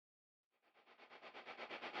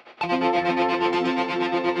Hi,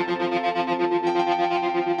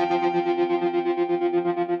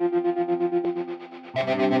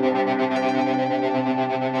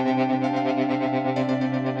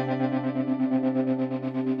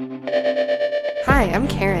 I'm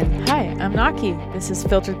Karen. Hi, I'm Naki. This is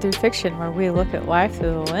Filtered Through Fiction, where we look at life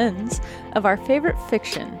through the lens of our favorite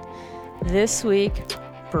fiction. This week,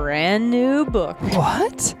 brand new book.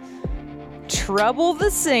 What? Trouble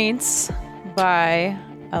the Saints by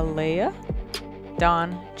Alea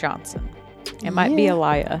Dawn Johnson. It might be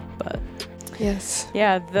Elia, but... Yes.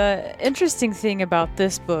 Yeah, the interesting thing about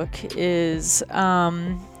this book is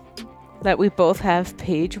that we both have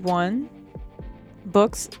page one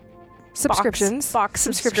books. Subscriptions. Box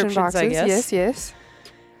Subscription subscriptions, boxes. I guess. Yes.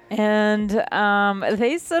 And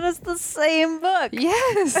they sent us the same book.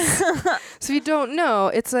 Yes. So if you don't know,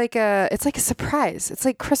 it's like a surprise. It's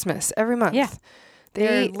like Christmas every month. Yeah.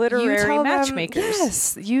 They're literary matchmakers.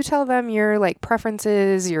 Yes. You tell them your like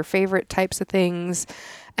preferences, your favorite types of things,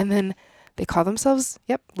 and then they call themselves,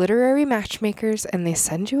 literary matchmakers, and they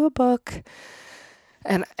send you a book.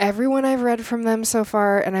 And everyone I've read from them so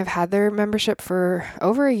far, and I've had their membership for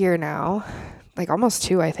over a year now, like almost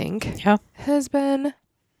 2, I think, has been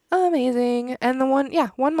amazing. And the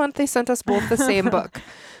one month they sent us both the same book.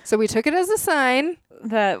 So we took it as a sign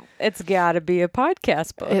that it's got to be a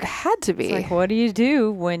podcast book. It had to be. It's like, what do you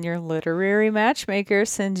do when your literary matchmaker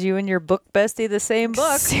sends you and your book bestie the same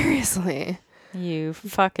book? Seriously. You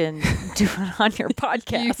fucking do it on your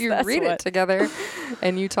podcast. You read it together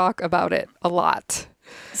and you talk about it a lot.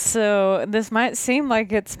 So this might seem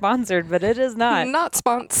like it's sponsored, but it is not. Not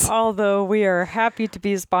sponsor. Although we are happy to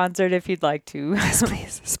be sponsored if you'd like to. Yes,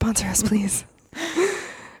 please. Sponsor us, please.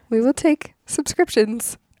 We will take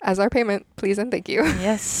subscriptions as our payment, please and thank you.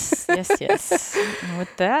 Yes. And with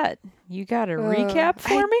that, you got a recap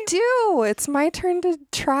for me? I do. It's my turn to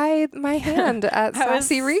try my hand at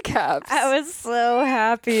sassy recaps. I was so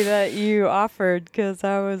happy that you offered because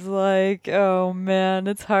I was like, oh man,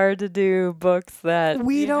 it's hard to do books that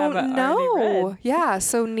we don't know. Read. Yeah,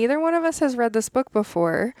 so neither one of us has read this book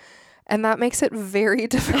before. And that makes it very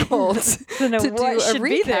difficult to do a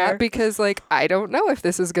recap because, like, I don't know if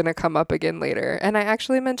this is going to come up again later. And I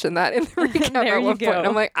actually mentioned that in the recap at one point. And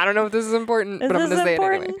I'm like, I don't know if this is important, but I'm going to say it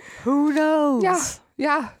anyway. Who knows?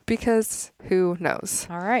 Yeah, because who knows?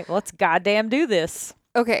 All right, well, let's goddamn do this.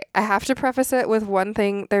 Okay, I have to preface it with one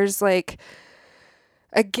thing. There's, like,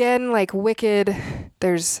 again, like Wicked,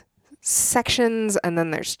 there's sections and then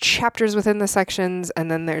there's chapters within the sections and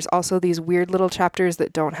then there's also these weird little chapters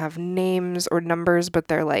that don't have names or numbers but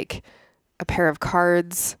they're like a pair of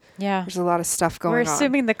cards. Yeah. There's a lot of stuff going on. We're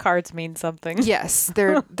assuming the cards mean something. Yes.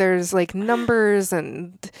 There's like numbers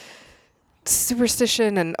and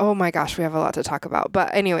superstition and oh my gosh, we have a lot to talk about.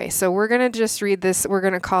 But anyway, so we're going to just read this. We're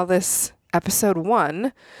going to call this episode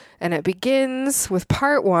 1 and it begins with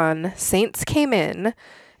part 1, Saints Came In.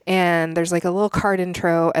 And there's like a little card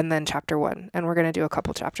intro and then chapter 1. And we're going to do a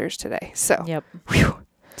couple chapters today. So, Whew.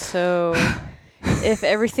 So if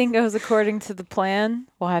everything goes according to the plan,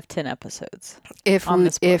 we'll have 10 episodes.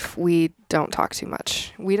 If we don't talk too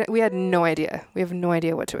much. We had no idea. We have no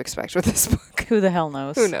idea what to expect with this book. Who the hell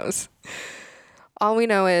knows? Who knows? All we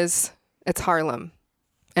know is it's Harlem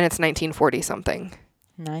and it's 1940 something.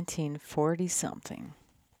 1940 something.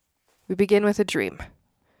 We begin with a dream.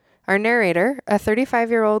 Our narrator, a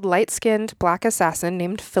 35-year-old light-skinned black assassin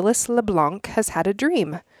named Phyllis LeBlanc, has had a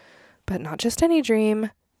dream. But not just any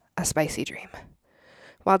dream, a spicy dream.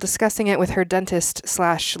 While discussing it with her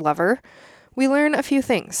dentist/lover, we learn a few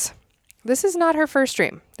things. This is not her first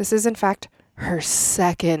dream. This is, in fact, her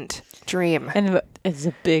second dream. And it's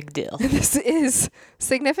a big deal. This is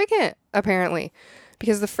significant, apparently.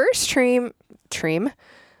 Because the first dream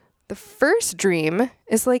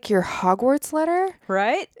is like your Hogwarts letter.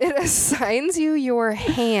 Right? It assigns you your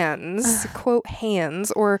hands, quote, hands,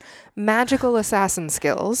 or magical assassin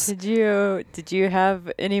skills. Did you have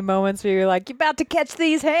any moments where you're like, you're about to catch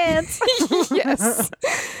these hands? Yes,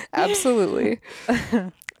 absolutely.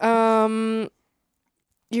 Your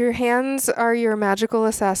hands are your magical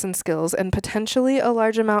assassin skills and potentially a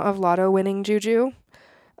large amount of lotto winning juju.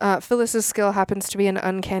 Phyllis's skill happens to be an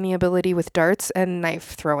uncanny ability with darts and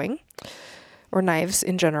knife throwing, or knives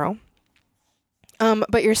in general.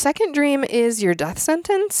 But your second dream is your death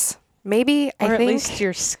sentence. Maybe, I think. Or at least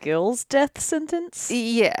your skills death sentence?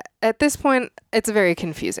 Yeah. At this point, it's very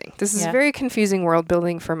confusing. This is very confusing world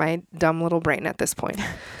building for my dumb little brain at this point.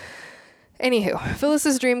 Anywho,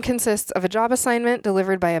 Phyllis's dream consists of a job assignment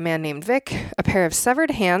delivered by a man named Vic, a pair of severed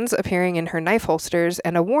hands appearing in her knife holsters,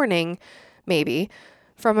 and a warning, maybe,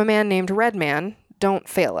 from a man named Redman, don't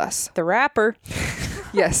fail us. The rapper.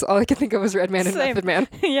 Yes, all I could think of was Redman and Same. Method Man.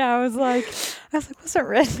 Yeah, I was like, wasn't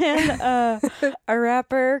Redman a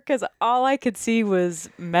rapper? Because all I could see was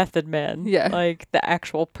Method Man. Yeah. Like the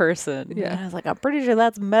actual person. Yeah. And I was like, I'm pretty sure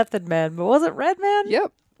that's Method Man, but was it Redman?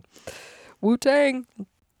 Yep. Wu-Tang.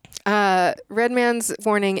 Redman's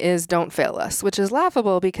warning is don't fail us, which is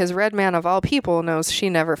laughable because Redman of all people knows she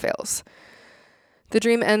never fails. The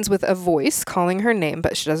dream ends with a voice calling her name,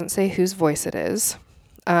 but she doesn't say whose voice it is.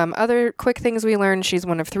 Other quick things we learn, she's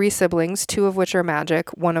one of 3 siblings, 2 of which are magic,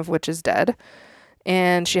 1 of which is dead.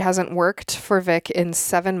 And she hasn't worked for Vic in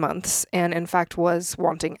 7 months, and in fact was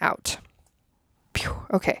wanting out. Phew.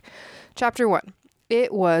 Okay, chapter 1.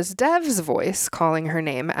 It was Dev's voice calling her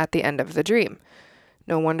name at the end of the dream.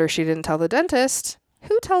 No wonder she didn't tell the dentist.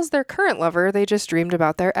 Who tells their current lover they just dreamed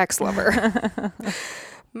about their ex-lover?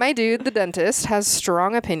 My dude, the dentist, has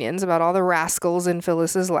strong opinions about all the rascals in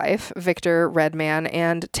Phyllis's life, Victor, Redman,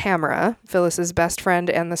 and Tamara, Phyllis's best friend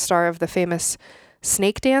and the star of the famous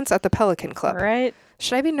snake dance at the Pelican Club. Right?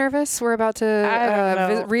 Should I be nervous? We're about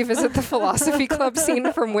to revisit the philosophy club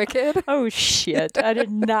scene from Wicked. Oh, shit. I did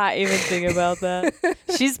not even think about that.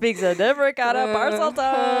 She speaks a different kind of parcel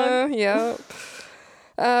tongue. Yeah.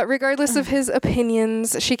 Regardless of his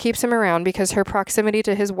opinions, she keeps him around because her proximity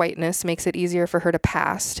to his whiteness makes it easier for her to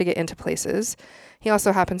pass, to get into places. He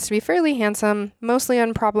also happens to be fairly handsome, mostly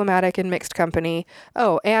unproblematic in mixed company.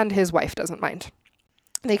 Oh, and his wife doesn't mind.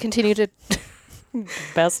 They continue to...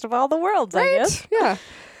 Best of all the worlds, right? I guess. Yeah.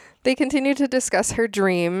 They continue to discuss her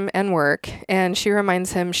dream and work, and she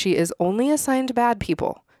reminds him she is only assigned bad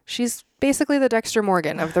people. She's basically the Dexter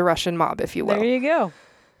Morgan of the Russian mob, if you will. There you go.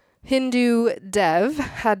 Hindu Dev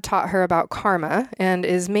had taught her about karma and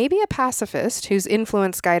is maybe a pacifist whose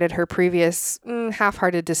influence guided her previous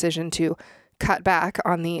half-hearted decision to cut back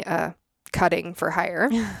on the cutting for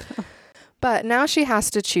hire. But now she has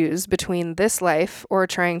to choose between this life or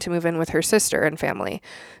trying to move in with her sister and family,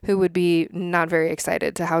 who would be not very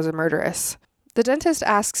excited to house a murderess. The dentist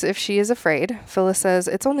asks if she is afraid. Phyllis says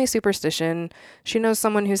it's only superstition. She knows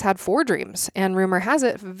someone who's had 4 dreams, and rumor has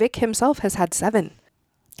it Vic himself has had 7.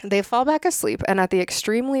 They fall back asleep, and at the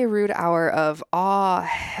extremely rude hour of,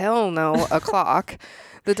 hell no, o'clock,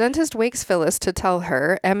 the dentist wakes Phyllis to tell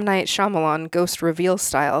her, M. Night Shyamalan ghost reveal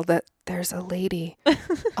style, that there's a lady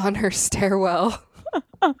on her stairwell.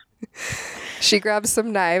 She grabs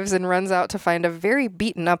some knives and runs out to find a very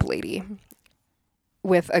beaten up lady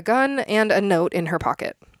with a gun and a note in her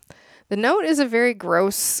pocket. The note is a very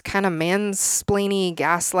gross, kind of mansplainy,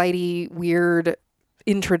 gaslighty, weird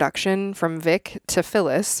introduction from Vic to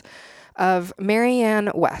Phyllis of Marianne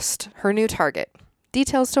West, her new target.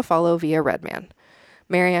 Details to follow via Redman.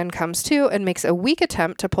 Marianne comes to and makes a weak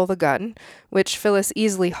attempt to pull the gun, which Phyllis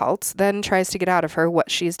easily halts, then tries to get out of her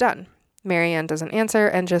what she's done. Marianne doesn't answer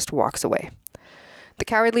and just walks away. The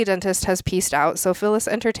cowardly dentist has pieced out, so Phyllis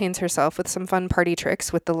entertains herself with some fun party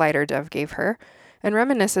tricks with the lighter Dev gave her, and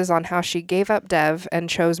reminisces on how she gave up Dev and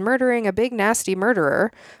chose murdering a big nasty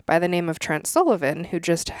murderer by the name of Trent Sullivan, who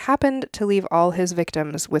just happened to leave all his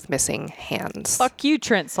victims with missing hands. Fuck you,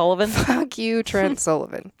 Trent Sullivan. Fuck you, Trent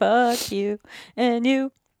Sullivan. Fuck you and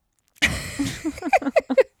you.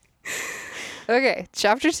 Okay,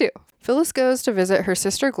 chapter 2. Phyllis goes to visit her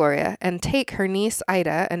sister Gloria and take her niece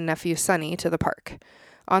Ida and nephew Sonny to the park.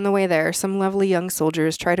 On the way there, some lovely young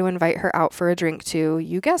soldiers try to invite her out for a drink to,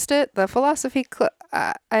 you guessed it, the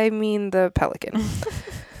the Pelican.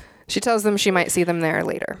 She tells them she might see them there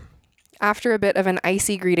later. After a bit of an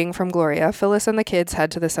icy greeting from Gloria, Phyllis and the kids head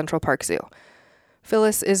to the Central Park Zoo.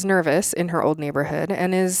 Phyllis is nervous in her old neighborhood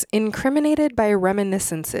and is incriminated by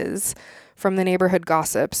reminiscences from the neighborhood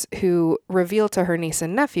gossips who reveal to her niece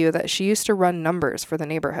and nephew that she used to run numbers for the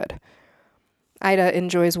neighborhood. Ida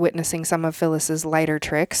enjoys witnessing some of Phyllis's lighter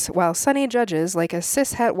tricks, while Sonny judges like a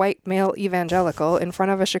cishet white male evangelical in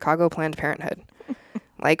front of a Chicago Planned Parenthood.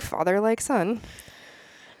 Like father, like son.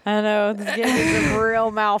 I know, this is getting some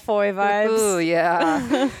real Malfoy vibes. Ooh,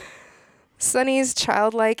 yeah. Sonny's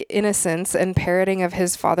childlike innocence and parroting of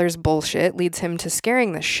his father's bullshit leads him to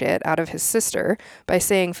scaring the shit out of his sister by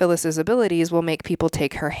saying Phyllis's abilities will make people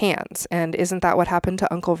take her hands. And isn't that what happened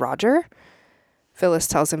to Uncle Roger? Phyllis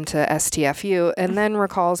tells him to STFU and then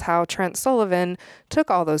recalls how Trent Sullivan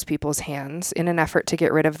took all those people's hands in an effort to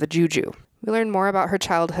get rid of the juju. We learn more about her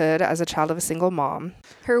childhood as a child of a single mom.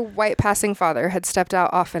 Her white-passing father had stepped out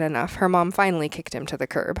often enough. Her mom finally kicked him to the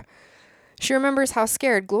curb. She remembers how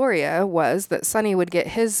scared Gloria was that Sonny would get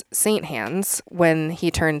his saint hands when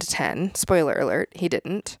he turned 10. Spoiler alert, he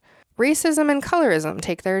didn't. Racism and colorism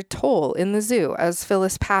take their toll in the zoo as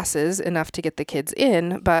Phyllis passes enough to get the kids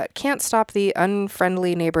in, but can't stop the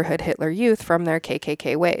unfriendly neighborhood Hitler Youth from their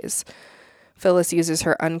KKK ways. Phyllis uses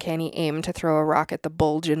her uncanny aim to throw a rock at the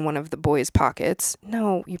bulge in one of the boy's pockets.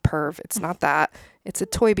 No, you perv. It's not that. It's a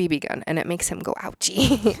toy BB gun, and it makes him go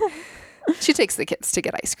ouchie. She takes the kids to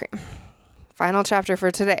get ice cream. Final chapter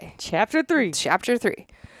for today. Chapter 3. Chapter 3.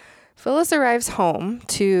 Phyllis arrives home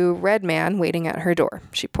to Red Man waiting at her door.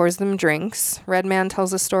 She pours them drinks. Red Man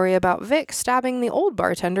tells a story about Vic stabbing the old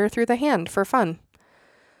bartender through the hand for fun.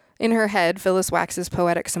 In her head, Phyllis waxes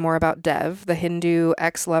poetic some more about Dev, the Hindu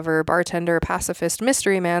ex-lover, bartender, pacifist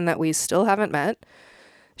mystery man that we still haven't met.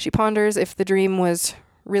 She ponders if the dream was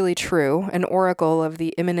really true, an oracle of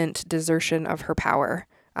the imminent desertion of her power.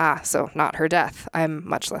 So not her death. I'm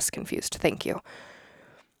much less confused. Thank you.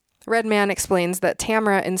 Red Man explains that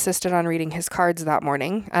Tamara insisted on reading his cards that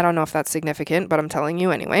morning. I don't know if that's significant, but I'm telling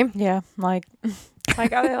you anyway. Yeah, like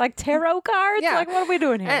are they like tarot cards? Yeah. Like, what are we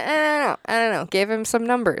doing here? I don't know. Gave him some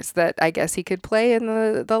numbers that I guess he could play in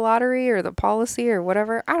the lottery or the policy or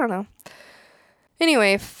whatever. I don't know.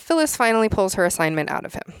 Anyway, Phyllis finally pulls her assignment out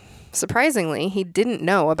of him. Surprisingly, he didn't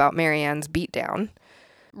know about Marianne's beatdown.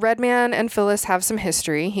 Red Man and Phyllis have some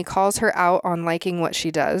history. He calls her out on liking what she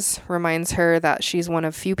does, reminds her that she's one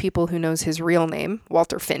of few people who knows his real name,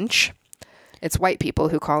 Walter Finch. It's white people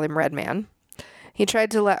who call him Red Man. He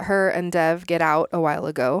tried to let her and Dev get out a while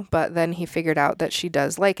ago, but then he figured out that she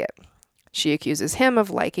does like it. She accuses him of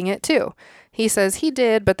liking it too. He says he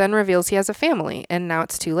did, but then reveals he has a family, and now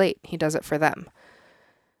it's too late. He does it for them,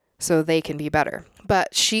 so they can be better.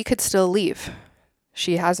 But she could still leave.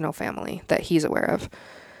 She has no family that he's aware of.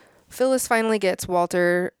 Phyllis finally gets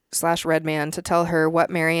Walter/Red Man to tell her what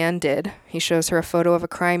Marianne did. He shows her a photo of a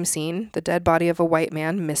crime scene, the dead body of a white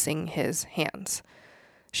man missing his hands.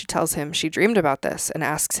 She tells him she dreamed about this and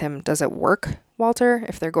asks him, does it work, Walter?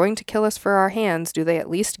 If they're going to kill us for our hands, do they at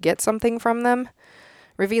least get something from them?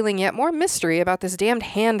 Revealing yet more mystery about this damned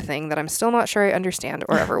hand thing that I'm still not sure I understand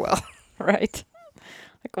or ever will. Right.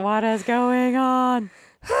 Like, what is going on?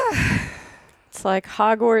 It's like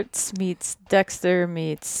Hogwarts meets Dexter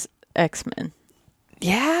meets X-Men.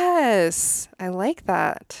 Yes, I like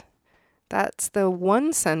that. That's the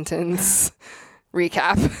one sentence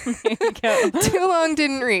recap. There you go. Too long,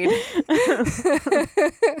 didn't read.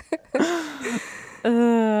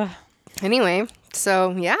 Anyway,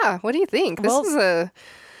 so yeah, what do you think? This is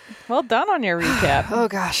well done on your recap. Oh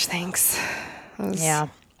gosh, thanks. That was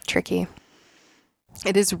tricky.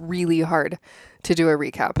 It is really hard to do a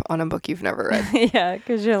recap on a book you've never read. Yeah,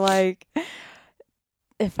 because you're like,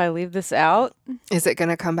 if I leave this out, is it going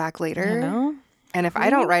to come back later? You know? And if I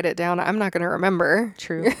don't write it down, I'm not going to remember.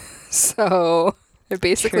 True. So I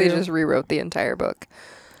basically just rewrote the entire book.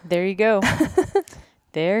 There you go.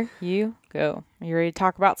 There you go. Are you ready to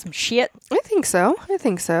talk about some shit? I think so.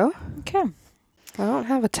 Okay. I don't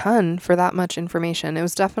have a ton for that much information. It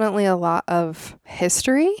was definitely a lot of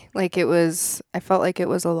history. I felt like it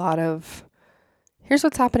was a lot of, here's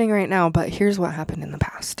what's happening right now, but here's what happened in the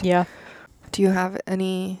past. Yeah. Do you have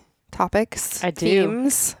any topics? I do.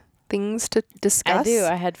 Themes? Things to discuss? I do.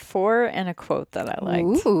 I had 4 and a quote that I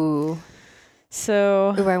liked. Ooh.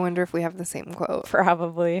 So. Ooh, I wonder if we have the same quote.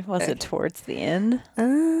 Probably. Was it towards the end?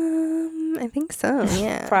 I think so.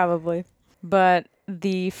 Yeah. Probably. But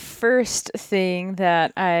the first thing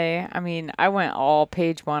that I went all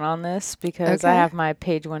page 1 on this because I have my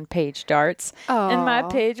page 1 page darts and my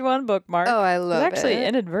page 1 bookmark. Oh, I love it. It's actually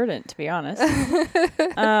inadvertent, to be honest.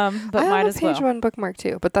 But I have as a page 1 bookmark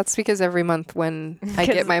too, but that's because every month when I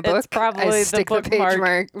get my book, I stick the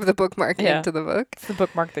bookmark into the book. It's the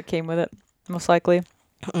bookmark that came with it, most likely.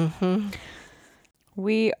 Mm-hmm.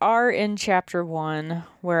 We are in chapter 1,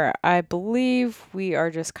 where I believe we are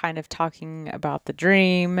just kind of talking about the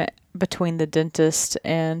dream between the dentist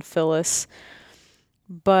and Phyllis.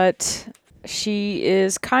 But she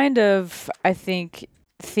is kind of, I think,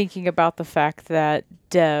 thinking about the fact that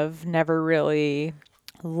Dev never really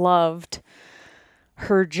loved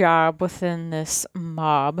her job within this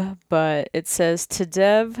mob. But it says, to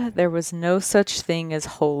Dev, there was no such thing as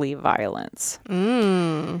holy violence.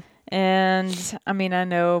 And I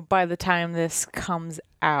know by the time this comes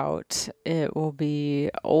out, it will be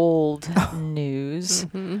old news.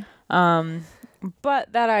 Mm-hmm.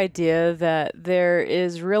 But that idea that there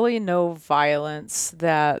is really no violence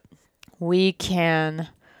that we can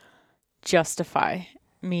justify,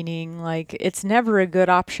 meaning like it's never a good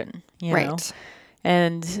option, you know?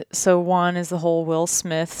 And so one is the whole Will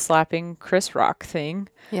Smith slapping Chris Rock thing.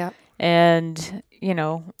 Yeah. And,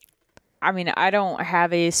 I don't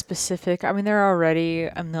have a specific, there are already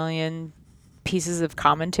a million pieces of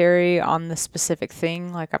commentary on the specific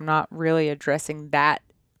thing. Like, I'm not really addressing that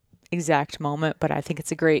exact moment, but I think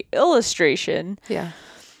it's a great illustration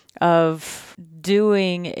of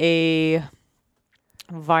doing a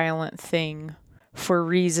violent thing for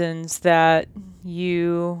reasons that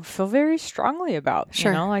you feel very strongly about.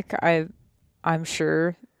 Sure. You know, like I'm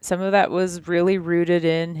sure some of that was really rooted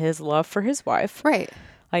in his love for his wife. Right.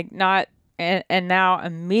 Like not, and now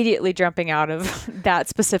immediately jumping out of that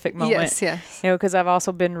specific moment. Yes. You know, because I've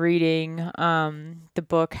also been reading the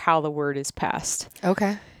book How the Word is Passed.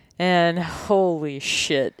 Okay. And holy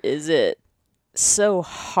shit, is it so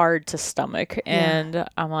hard to stomach. And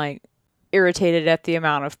I'm like irritated at the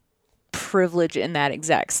amount of privilege in that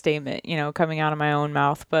exact statement, you know, coming out of my own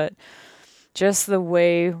mouth. But just the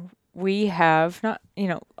way we have not, you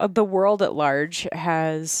know, the world at large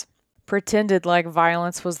has pretended like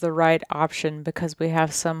violence was the right option because we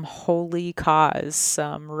have some holy cause,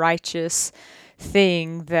 some righteous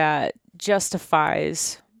thing that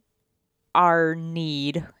justifies our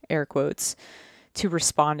need, air quotes, to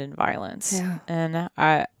respond in violence. Yeah. And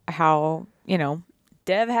how, you know,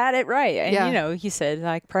 Dev had it right. And, you know, he said,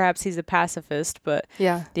 like, perhaps he's a pacifist, but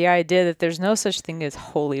the idea that there's no such thing as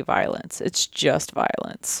holy violence. It's just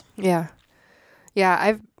violence. Yeah.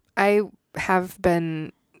 Yeah. I have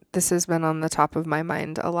been, this has been on the top of my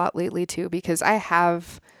mind a lot lately too, because I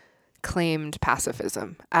have claimed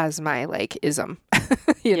pacifism as my like ism,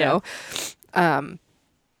 you know,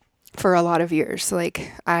 for a lot of years.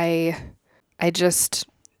 Like I just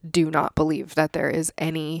do not believe that there is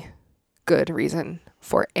any good reason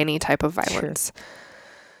for any type of violence. Sure.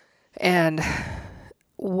 And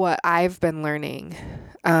what I've been learning,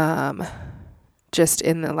 just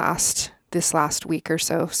in this last week or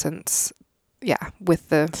so since, with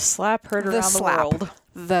the slap heard around the world,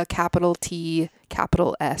 the capital T,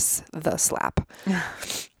 capital S, the slap,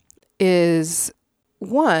 is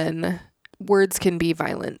one, words can be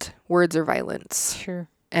violent. Words are violence. Sure.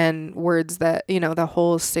 And words that, you know, the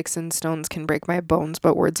whole sticks and stones can break my bones,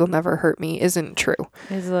 but words will never hurt me isn't true.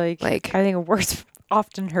 It's like I think words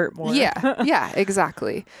often hurt more. Yeah,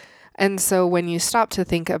 exactly. And so when you stop to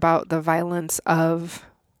think about the violence of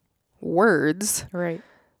words, right,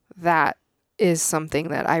 that is something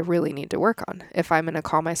that I really need to work on. If I'm going to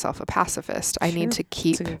call myself a pacifist, I need to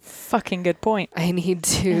keep... That's a fucking good point. I need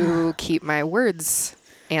to keep my words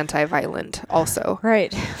anti-violent also.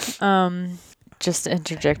 Right. Just to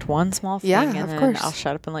interject one small thing, and of then course. I'll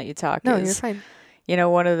shut up and let you talk. No, you're fine. You know,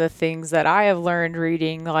 one of the things that I have learned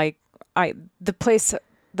reading, like the place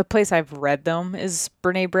I've read them is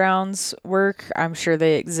Brene Brown's work. I'm sure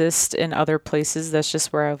they exist in other places. That's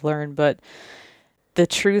just where I've learned. But the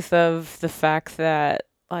truth of the fact that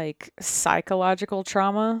like psychological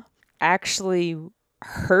trauma actually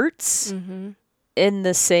hurts in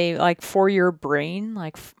the same, like for your brain,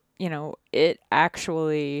 like, you know, it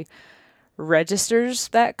actually registers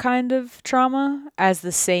that kind of trauma as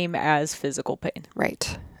the same as physical pain.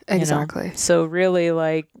 Right. Exactly. You know? So really,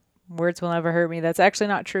 like, words will never hurt me. That's actually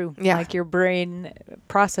not true. Yeah. Like your brain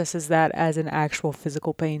processes that as an actual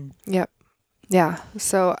physical pain. Yep. Yeah.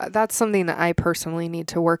 So that's something that I personally need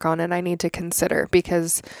to work on and I need to consider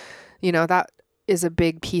because, you know, that is a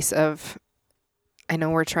big piece of, I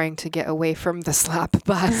know we're trying to get away from the slap,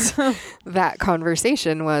 but that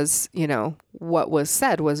conversation was, you know, what was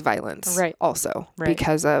said was violence also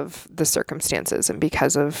because of the circumstances and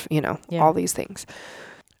because of, you know, all these things.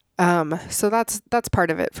 So that's part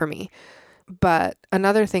of it for me. But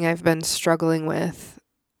another thing I've been struggling with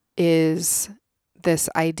is this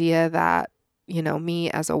idea that, you know, me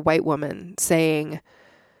as a white woman saying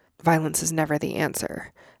violence is never the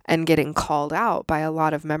answer and getting called out by a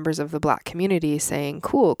lot of members of the Black community saying,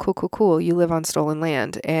 cool. You live on stolen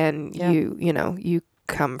land and you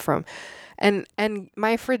come from, and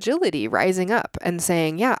my fragility rising up and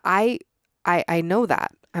saying, I know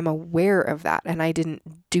that. I'm aware of that and I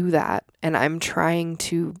didn't do that. And I'm trying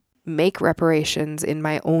to make reparations in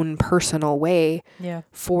my own personal way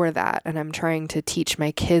for that. And I'm trying to teach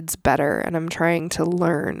my kids better and I'm trying to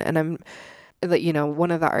learn. And you know,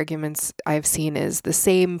 one of the arguments I've seen is the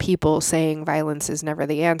same people saying violence is never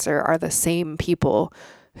the answer are the same people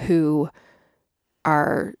who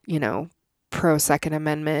are, you know, pro Second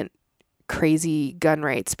Amendment, crazy gun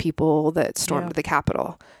rights people that stormed the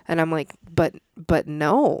Capitol. And I'm like, but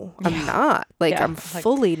no, I'm not. Like, I'm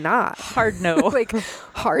fully not. Hard no. Like,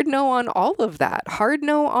 hard no on all of that. Hard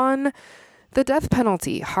no on the death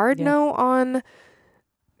penalty. Hard no on,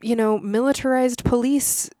 you know, militarized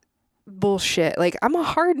police bullshit. Like, I'm a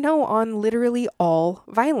hard no on literally all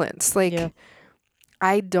violence. Like,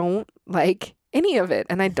 I don't like any of it.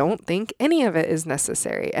 And I don't think any of it is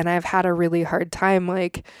necessary. And I've had a really hard time,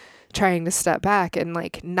 like, trying to step back and,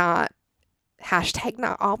 like, not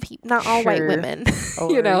all white women,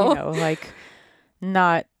 or, you know, like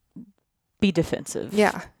not be defensive.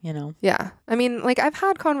 Yeah. You know? Yeah. I mean, like, I've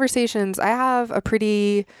had conversations. I have a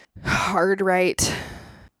pretty hard right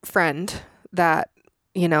friend that,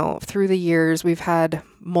 you know, through the years, we've had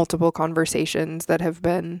multiple conversations that have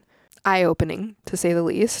been eye-opening, to say the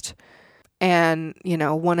least. And, you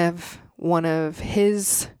know, one of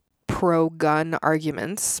his pro-gun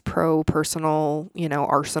arguments, pro-personal, you know,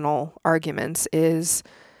 arsenal arguments is,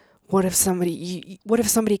 what if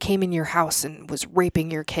somebody came in your house and was raping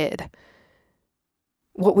your kid?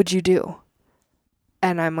 What would you do?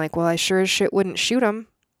 And I'm like, well, I sure as shit wouldn't shoot them,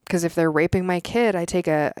 because if they're raping my kid, I take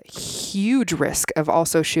a huge risk of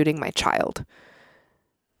also shooting my child.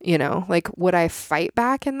 You know, like, would I fight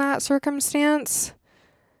back in that circumstance?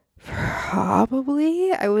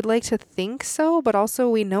 Probably. I would like to think so, but also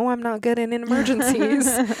we know I'm not good in emergencies.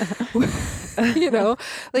 You know,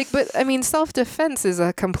 like, but I mean, self-defense is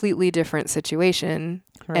a completely different situation.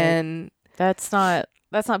 Right. And that's not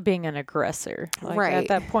being an aggressor. Like, right. At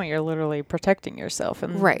that point, you're literally protecting yourself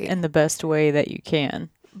right. in the best way that you can.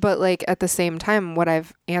 But like, at the same time, what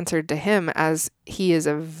I've answered to him, as he is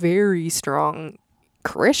a very strong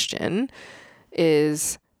Christian,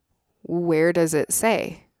 is, where does it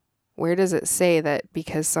say? Where does it say that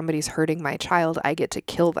because somebody's hurting my child, I get to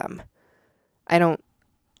kill them? I don't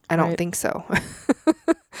Right. think so.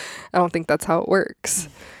 I don't think that's how it works.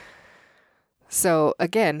 So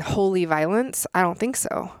again, holy violence, I don't think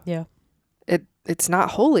so. Yeah. It's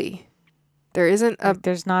not holy. There isn't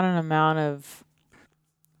there's not an amount of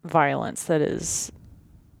violence that is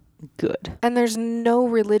good. And there's no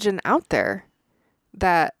religion out there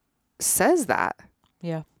that says that.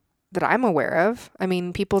 Yeah. That I'm aware of. I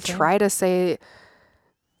mean, people try to say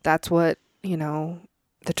that's what, you know,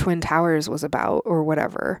 the Twin Towers was about or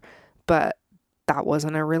whatever, but that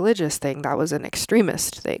wasn't a religious thing. That was an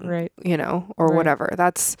extremist thing, right? You know, or whatever.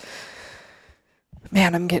 That's,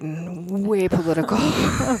 man, I'm getting way political.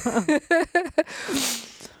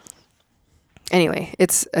 Anyway,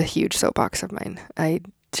 it's a huge soapbox of mine.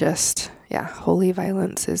 Holy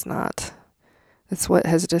violence is not, it's what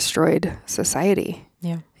has destroyed society.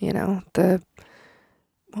 Yeah. You know,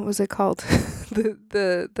 what was it called?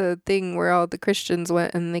 the thing where all the Christians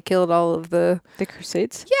went and they killed all of the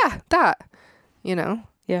Crusades? Yeah, that. You know?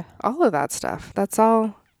 Yeah. All of that stuff. That's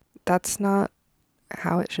not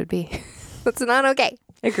how it should be. That's not okay.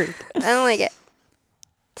 Agreed. I don't like it.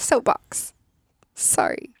 Soapbox.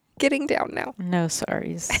 Sorry. Getting down now. No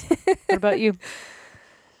sorries. What about you?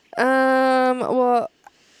 Well,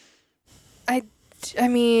 I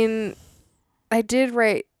mean, I did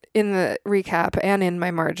write in the recap and in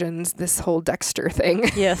my margins this whole Dexter thing.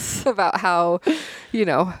 Yes. About how, you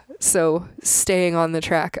know, so staying on the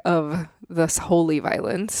track of this holy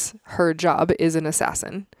violence, her job is an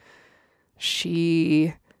assassin.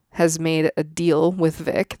 She has made a deal with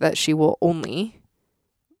Vic that she will only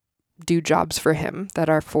do jobs for him that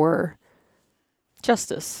are for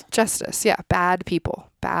justice. Yeah. Bad people,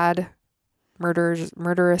 bad murderers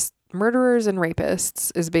and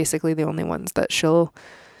rapists is basically the only ones that she'll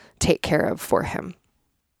take care of for him.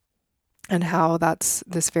 And how that's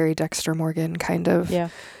this very Dexter Morgan kind of,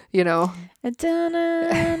 you know,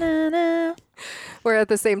 where at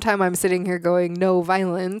the same time I'm sitting here going, no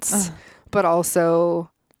violence, but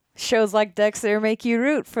also shows like Dexter make you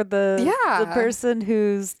root for the person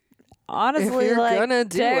who's honestly like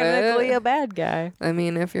technically a bad guy. I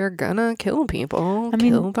mean, if you're gonna kill people,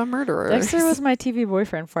 kill the murderers. Dexter was my TV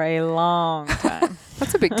boyfriend for a long time.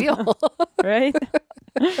 That's a big deal. Right?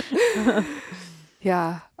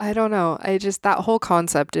 Yeah, I don't know. That whole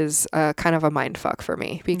concept is kind of a mind fuck for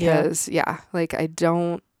me because like I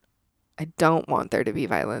don't want there to be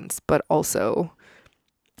violence, but also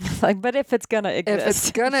like, but if it's gonna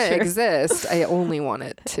exist, I only want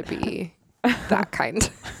it to be that kind.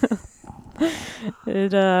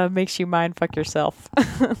 It makes you mind fuck yourself.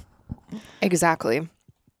 Exactly.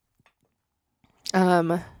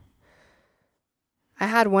 I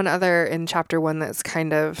had one other in chapter 1 that's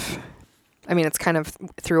kind of, I mean, it's kind of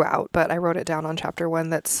throughout, but I wrote it down on chapter 1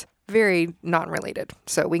 that's very non-related.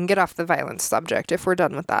 So we can get off the violence subject if we're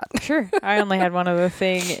done with that. Sure. I only had one other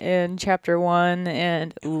thing in chapter 1,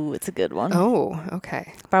 and it's a good one. Oh,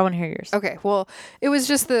 okay. But I want to hear yours. Okay. Well, it was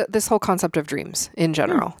just this whole concept of dreams in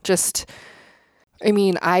general. Just, I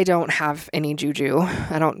mean, I don't have any juju.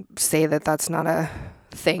 I don't say that that's not a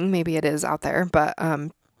thing. Maybe it is out there, but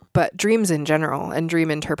dreams in general and dream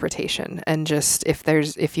interpretation, and just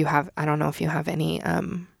if you have, I don't know if you have any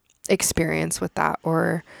experience with that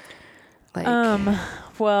or like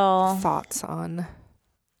thoughts on.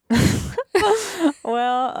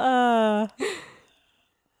 Well,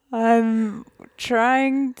 I'm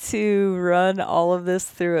trying to run all of this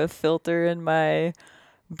through a filter in my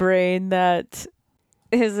brain that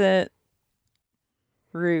isn't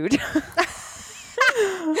rude.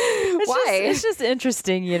 It's just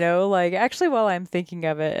interesting, like actually while I'm thinking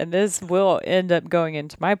of it, and this will end up going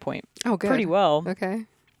into my point pretty well. Okay.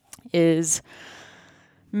 Is,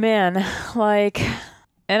 man, like,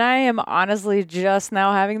 and I am honestly just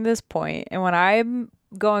now having this point, and when I'm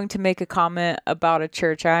going to make a comment about a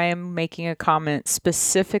church, I am making a comment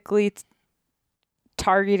specifically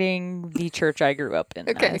targeting the church I grew up in.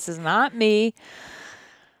 Okay. This is not me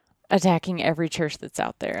attacking every church that's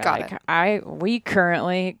out there. We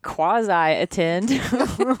currently quasi attend.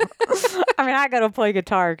 I mean, I gotta play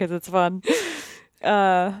guitar because it's fun.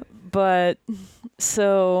 But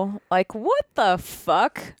so like, what the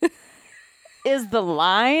fuck is the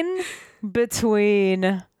line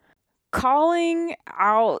between calling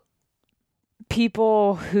out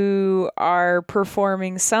people who are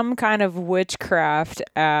performing some kind of witchcraft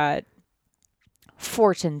at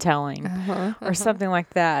fortune telling or something like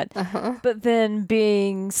that, but then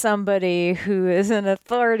being somebody who is an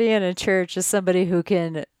authority in a church is somebody who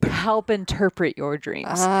can help interpret your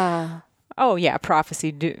dreams? Oh yeah,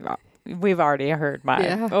 prophecy. We've already heard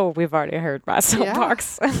my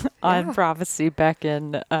soapbox on prophecy back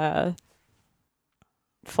in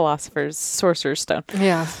Philosopher's Sorcerer's Stone.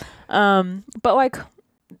 Yeah. But like,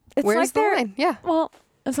 it's where's like the line? Yeah. Well,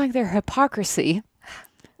 it's like their hypocrisy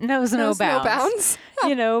knows no bounds.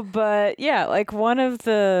 But yeah, like one of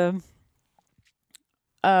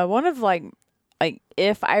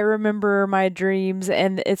if I remember my dreams,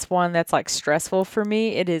 and it's one that's like stressful for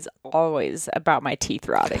me, it is always about my teeth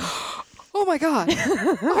rotting. Oh my God.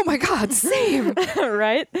 Oh my God. Same.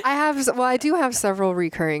 Right? I do have several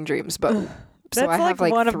recurring dreams, but so that's I have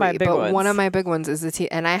like one three, of my big but ones. one of my big ones is the teeth,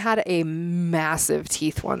 and I had a massive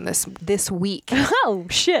teeth one this week. Oh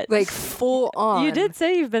shit! Like full on. You did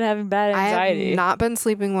say you've been having bad anxiety. I have not been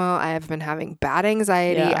sleeping well. I have been having bad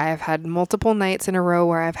anxiety. Yeah. I have had multiple nights in a row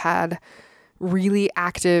where I've had really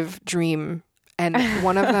active dream, and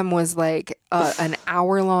one of them was like an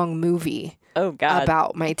hour-long movie. Oh God!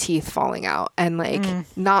 About my teeth falling out, and like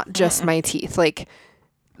not just my teeth, like.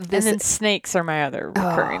 And then snakes are my other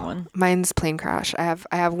recurring one. Mine's plane crash. I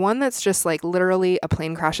have one that's just like literally a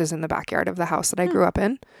plane crashes in the backyard of the house that I grew up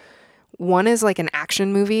in. One is like an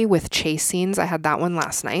action movie with chase scenes. I had that one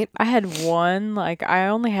last night. I had one, like I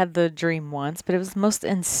only had the dream once, but it was the most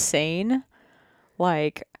insane,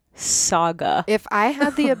 like saga. If I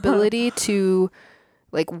had the ability to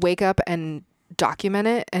like wake up and document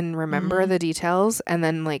it and remember the details and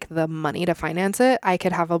then like the money to finance it, I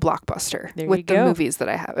could have a blockbuster with the movies that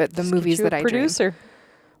I have, movies that I dream.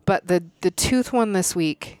 But the tooth one this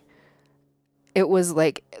week, it was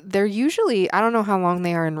like, they're usually, I don't know how long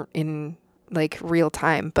they are in like real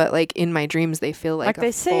time, but like in my dreams they feel like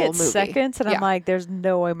they say it's movie. Seconds, and I'm like, there's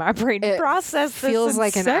no way my brain processes this. Feels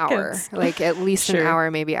like an seconds. hour, like at least an hour,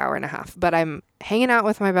 maybe hour and a half. But I'm hanging out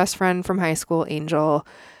with my best friend from high school, Angel,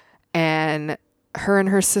 and her and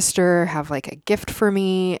her sister have like a gift for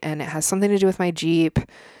me, and it has something to do with my Jeep,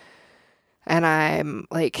 and I'm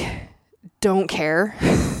like, don't care.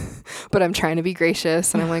 But I'm trying to be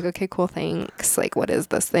gracious, and I'm like, okay, cool, thanks. Like, what is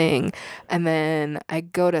this thing? And then I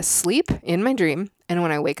go to sleep in my dream, and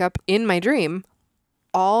when I wake up in my dream,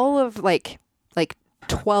 all of like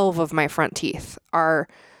 12 of my front teeth are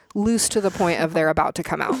loose to the point of they're about to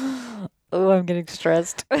come out. Oh, I'm getting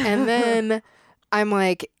stressed. And then I'm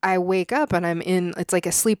like, I wake up and it's like a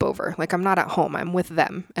sleepover. Like, I'm not at home. I'm with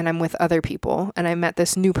them, and I'm with other people. And I met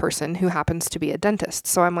this new person who happens to be a dentist.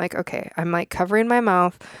 So I'm like, okay, I'm like covering my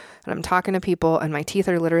mouth, and I'm talking to people, and my teeth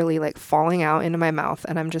are literally like falling out into my mouth,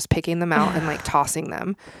 and I'm just picking them out and like tossing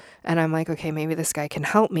them. And I'm like, okay, maybe this guy can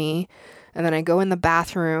help me. And then I go in the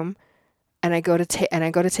bathroom, and I go to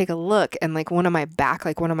take a look, and like one of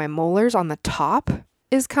my molars on the top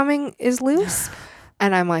is loose.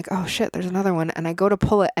 And I'm like, oh shit, there's another one. And I go to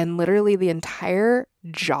pull it, and literally the entire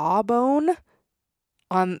jawbone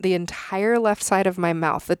on the entire left side of my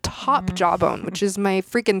mouth, the top jawbone, which is my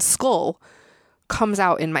freaking skull, comes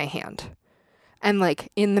out in my hand. And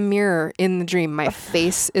like in the mirror in the dream, my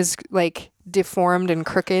face is like deformed and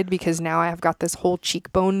crooked because now I've got this whole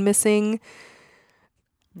cheekbone missing.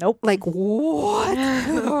 Nope. Like, what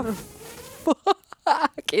the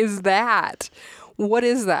fuck is that? What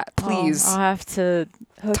is that? Please. I'll have to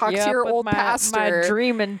talk to your old pastor. My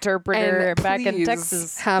dream interpreter back in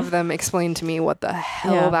Texas. Have them explain to me what the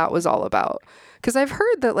hell that was all about. Because I've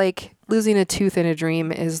heard that like losing a tooth in a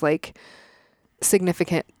dream is like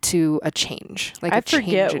significant to a change. Like I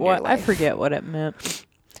forget what it meant.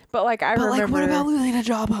 But like I But remember, like, what about losing a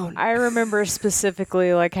jawbone? I remember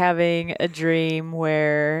specifically like having a dream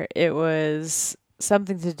where it was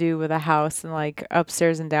something to do with a house and like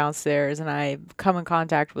upstairs and downstairs, and I come in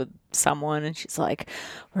contact with someone and she's like,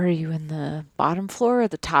 were you in the bottom floor or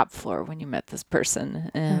the top floor when you met this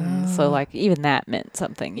person? And so like even that meant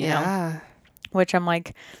something, you know? Which I'm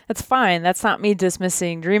like, that's fine. That's not me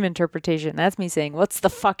dismissing dream interpretation. That's me saying, what's the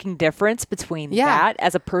fucking difference between that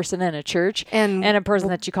as a person in a church and a person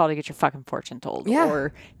that you call to get your fucking fortune told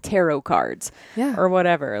or tarot cards or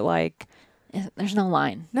whatever? Like, there's no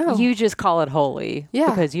line. No. You just call it holy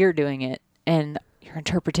because you're doing it and your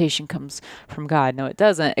interpretation comes from God. No, it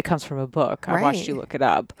doesn't. It comes from a book. I watched you look it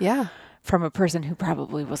up. Yeah. From a person who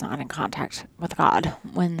probably was not in contact with God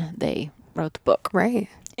when they wrote the book. Right.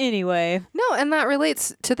 Anyway. No, and that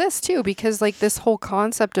relates to this too, because like this whole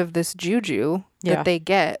concept of this juju that they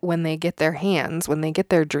get when they get their hands, when they get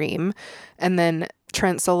their dream, and then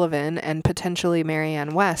Trent Sullivan and potentially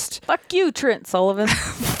Marianne West. Fuck you, Trent Sullivan.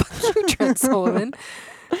 Fuck you, Trent Sullivan.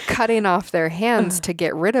 Cutting off their hands to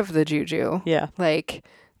get rid of the juju. Yeah. Like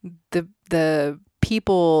the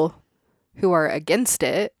people who are against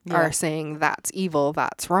it are saying that's evil,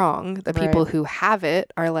 that's wrong. The people who have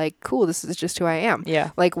it are like, cool, this is just who I am.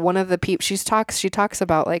 Yeah. Like one of the people she talks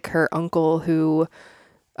about like her uncle who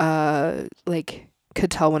like could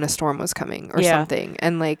tell when a storm was coming or something.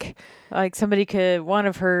 And like somebody could, one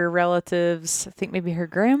of her relatives, I think maybe her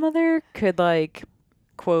grandmother, could like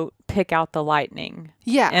quote pick out the lightning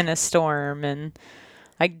in a storm, and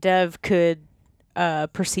like Dev could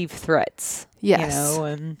perceive threats. You know,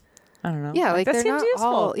 and I don't know. Yeah, like that they're seems not useful.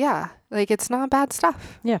 all, like it's not bad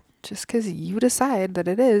stuff. Yeah. Just because you decide that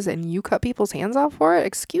it is and you cut people's hands off for it,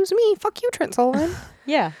 excuse me, fuck you, Trent Sullivan.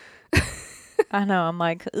 Yeah. I know. I'm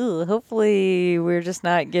like, ooh, hopefully we're just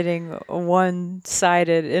not getting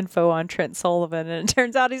one-sided info on Trent Sullivan, and it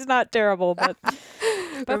turns out he's not terrible. But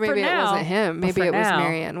Or maybe it wasn't him. Maybe it was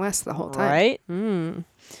Marianne West the whole time. Right? Mm.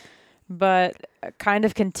 But kind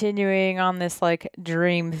of continuing on this like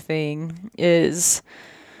dream thing is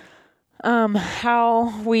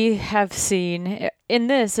how we have seen in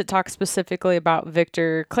this, it talks specifically about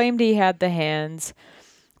Victor claimed he had the hands,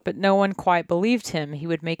 but no one quite believed him. He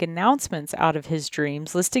would make announcements out of his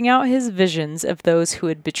dreams, listing out his visions of those who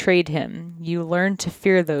had betrayed him. You learned to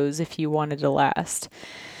fear those if you wanted to last.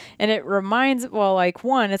 And it reminds, well, like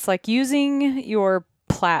one, it's like using your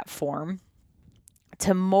platform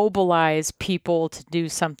to mobilize people to do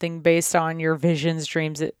something based on your visions,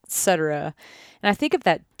 dreams, etc. And I think of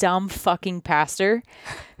that dumb fucking pastor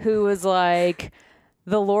who was like,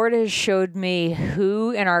 the Lord has showed me who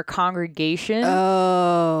in our congregation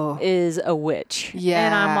is a witch. Yeah.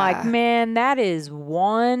 And I'm like, man, that is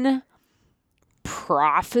one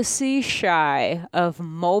prophecy shy of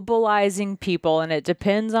mobilizing people, and it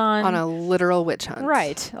depends on a literal witch hunt.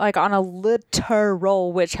 Right. Like on a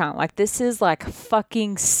literal witch hunt. Like this is like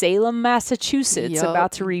fucking Salem, Massachusetts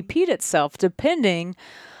about to repeat itself, depending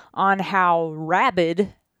on how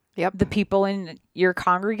rabid the people in your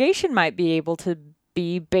congregation might be able to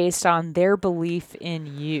be based on their belief in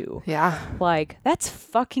you. Yeah. Like that's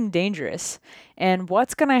fucking dangerous. And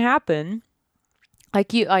what's going to happen,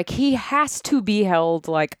 he has to be held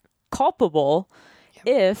like culpable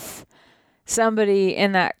if somebody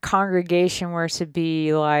in that congregation were to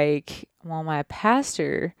be like, well, my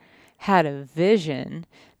pastor had a vision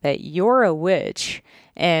that you're a witch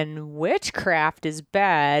and witchcraft is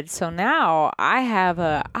bad. So now I have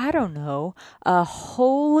a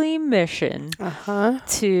holy mission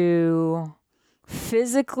to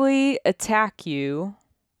physically attack you.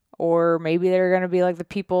 Or maybe they're going to be like the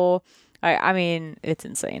people, I mean, it's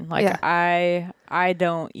insane. Like I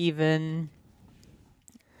don't even,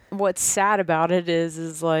 what's sad about it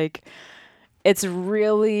is like, it's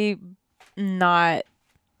really not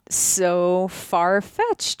so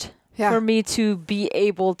far-fetched for me to be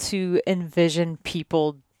able to envision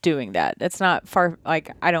people doing that. It's not far,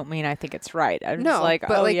 like, I don't mean I think it's right. I'm just like,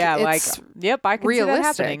 but yep, I can realistic. See that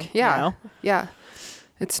happening. Yeah. You know? Yeah.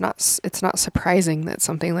 It's not surprising that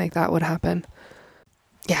something like that would happen.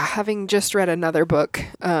 Yeah, having just read another book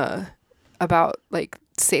about like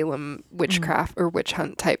Salem witchcraft or witch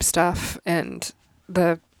hunt type stuff and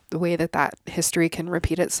the way that history can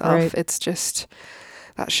repeat itself, it's just,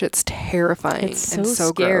 that shit's terrifying. It's and so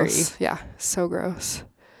scary. Gross. Yeah, so gross.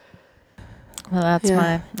 Well,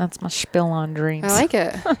 that's my spiel on dreams. I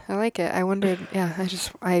like it. I wondered,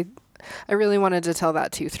 I I really wanted to tell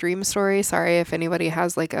that tooth dream story. Sorry if anybody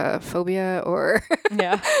has like a phobia, or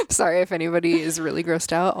Yeah. sorry if anybody is really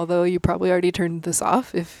grossed out, although you probably already turned this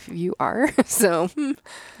off if you are. So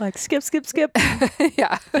Like skip.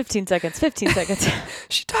 yeah. 15 seconds.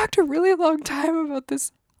 She talked a really long time about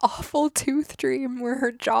this awful tooth dream where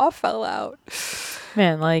her jaw fell out.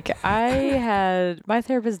 Man, like my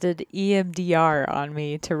therapist did EMDR on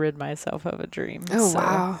me to rid myself of a dream. Oh, So,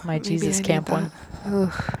 wow. My Maybe Jesus I need Camp that. one.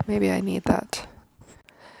 Ugh, maybe I need that.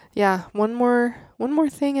 Yeah, one more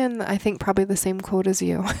thing, and I think probably the same quote as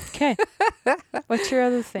you. Okay. What's your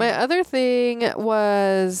other thing? My other thing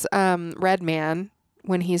was Redman,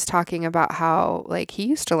 when he's talking about how like he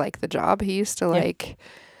used to like the job. He used to like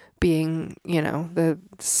being, the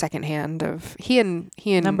second hand of he and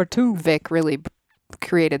Number 2. Vic really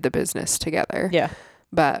created the business together. Yeah.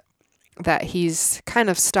 But that he's kind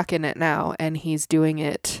of stuck in it now, and he's doing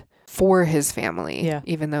it for his family. Yeah.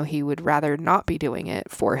 Even though he would rather not be doing it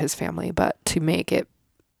for his family, but to make it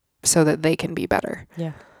so that they can be better.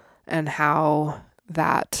 Yeah. And how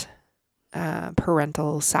that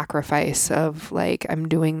parental sacrifice of like, I'm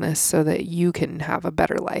doing this so that you can have a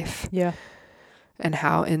better life. Yeah. And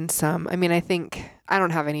how I think I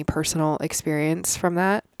don't have any personal experience from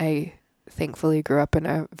that. I thankfully grew up in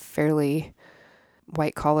a fairly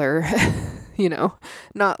white collar,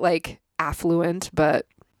 not like affluent, but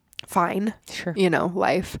fine, Sure.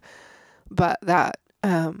 life. But that,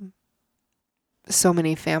 so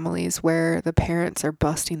many families where the parents are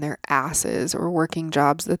busting their asses or working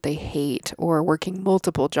jobs that they hate or working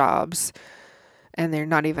multiple jobs, and they're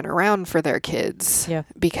not even around for their kids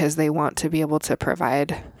because they want to be able to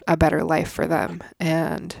provide a better life for them,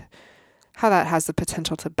 and how that has the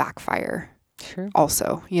potential to backfire. Sure.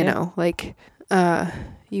 Also, you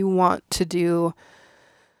want to do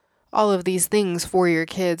all of these things for your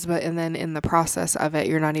kids, and then in the process of it,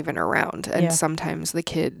 you're not even around. And sometimes the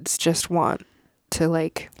kids just want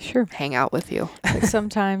to hang out with you. Like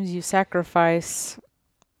sometimes you sacrifice,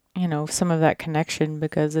 some of that connection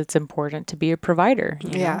because it's important to be a provider.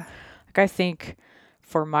 You know? Like I think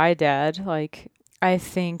for my dad, I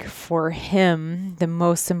think for him, the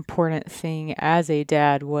most important thing as a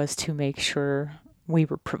dad was to make sure we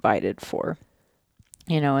were provided for,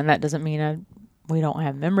 and that doesn't mean we don't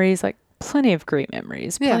have memories, like plenty of great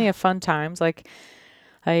memories, plenty of fun times. Like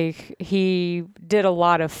he did a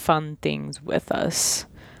lot of fun things with us,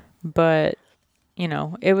 but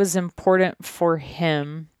it was important for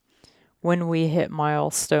him when we hit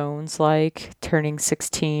milestones like turning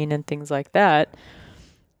 16 and things like that.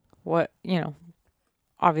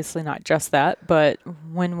 Obviously not just that, but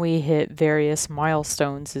when we hit various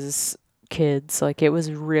milestones as kids, it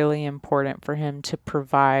was really important for him to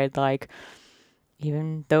provide,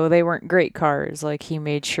 even though they weren't great cars, he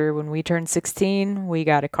made sure when we turned 16, we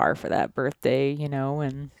got a car for that birthday,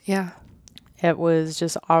 and it was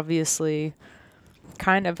just obviously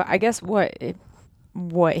kind of, I guess, what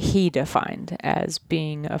he defined as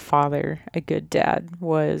being a father, a good dad,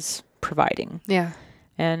 was providing. Yeah.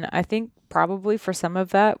 And I think probably for some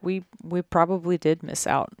of that, we probably did miss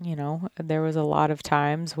out. There was a lot of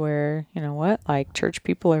times where, church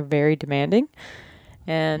people are very demanding.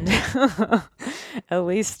 And at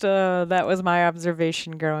least that was my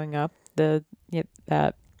observation growing up, that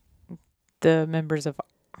the members of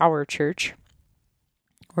our church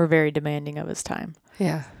were very demanding of his time.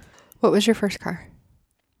 Yeah. What was your first car?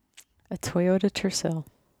 A Toyota Tercel.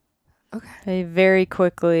 Okay. Very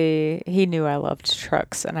quickly, he knew I loved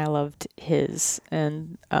trucks and I loved his,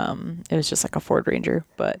 and it was just like a Ford Ranger,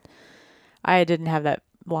 but I didn't have that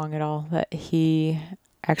long at all. That he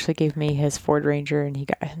actually gave me his Ford Ranger and he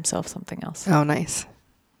got himself something else. Oh, nice.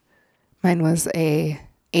 Mine was a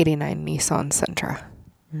 89 Nissan Sentra.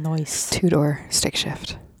 Nice. 2-door stick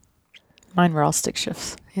shift. Mine were all stick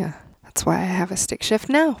shifts. Yeah. That's why I have a stick shift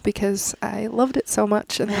now, because I loved it so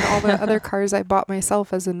much. And then all the other cars I bought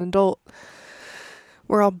myself as an adult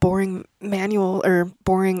were all boring manual or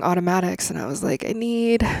boring automatics. And I was like, I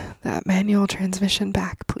need that manual transmission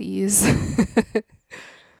back, please.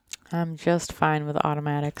 I'm just fine with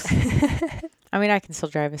automatics. I mean, I can still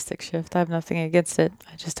drive a stick shift. I have nothing against it.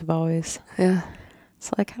 I just have always. Yeah.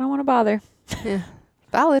 It's I don't want to bother. Yeah.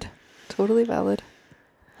 Valid. Totally valid.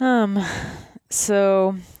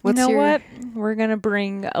 So, what? We're going to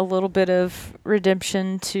bring a little bit of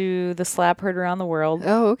redemption to the slap heard around the world.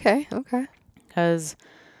 Oh, okay. Okay. Because,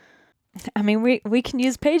 I mean, we can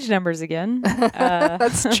use page numbers again.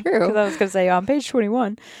 That's true. Because I was going to say on page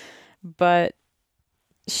 21. But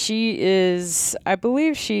I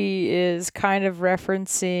believe she is kind of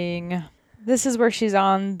referencing, this is where she's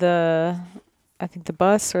on the I think the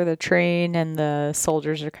bus or the train, and the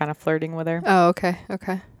soldiers are kind of flirting with her. Oh, okay.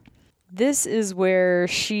 Okay. This is where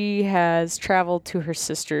she has traveled to her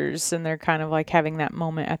sister's, and they're kind of like having that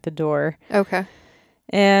moment at the door. Okay.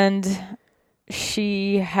 And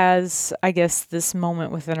she has, I guess, this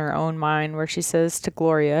moment within her own mind where she says to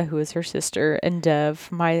Gloria, who is her sister, and Dev,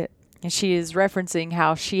 and she is referencing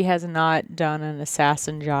how she has not done an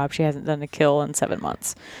assassin job. She hasn't done a kill in 7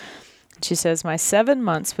 months. She says, my 7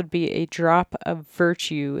 months would be a drop of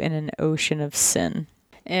virtue in an ocean of sin.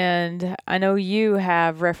 And I know you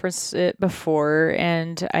have referenced it before,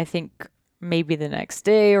 and I think maybe the next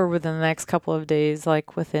day or within the next couple of days,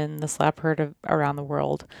 like within the slap heard around the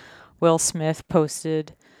world, Will Smith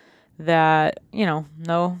posted that,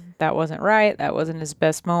 no, that wasn't right. That wasn't his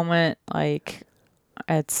best moment. Like,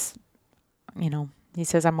 it's, he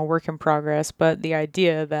says, I'm a work in progress. But the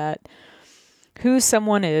idea that who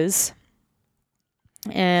someone is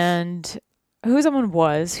and who someone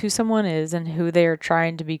was, who someone is, and who they are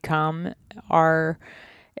trying to become are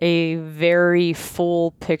a very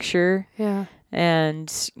full picture. Yeah.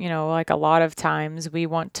 And, like a lot of times we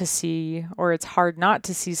want to see, or it's hard not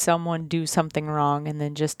to see someone do something wrong and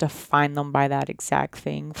then just define them by that exact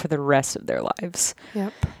thing for the rest of their lives.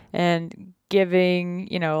 Yep. And giving,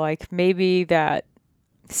 like maybe that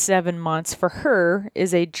 7 months for her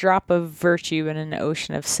is a drop of virtue in an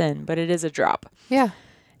ocean of sin, but it is a drop. Yeah.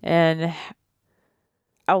 And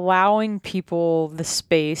allowing people the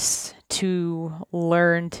space to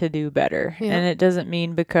learn to do better. Yeah. And it doesn't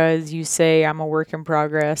mean because you say I'm a work in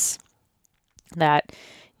progress that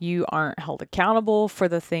you aren't held accountable for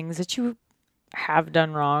the things that you have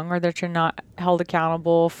done wrong, or that you're not held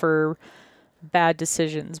accountable for bad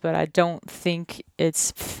decisions. But I don't think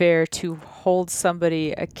it's fair to hold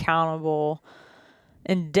somebody accountable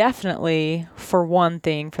indefinitely for one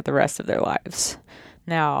thing for the rest of their lives.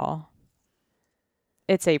 Now,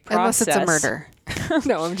 it's a process. Unless it's a murder.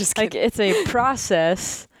 No, I'm just kidding. Like, it's a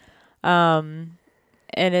process, and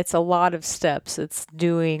it's a lot of steps. It's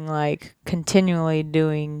continually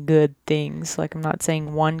doing good things. Like, I'm not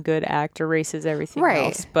saying one good act erases everything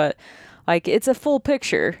else, but like, it's a full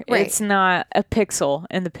picture. Right. It's not a pixel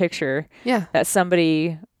in the picture that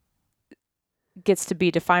somebody gets to be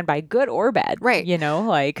defined by, good or bad. Right.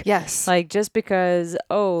 Yes. Like, just because,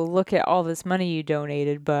 look at all this money you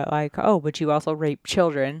donated, but but you also rape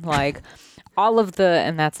children. Like, all of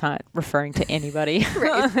and that's not referring to anybody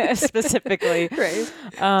specifically. Right.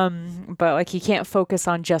 But you can't focus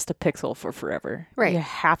on just a pixel for forever. Right. You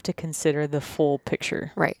have to consider the full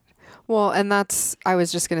picture. Right. Well, and I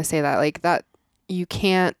was just going to say that, that you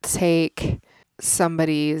can't take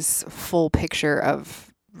somebody's full picture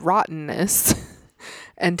of rottenness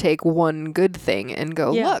and take one good thing and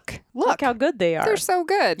go, look how good they are. They're so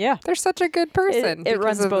good. Yeah. They're such a good person. It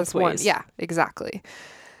runs both ways. Yeah, exactly.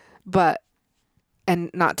 But,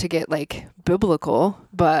 and not to get biblical,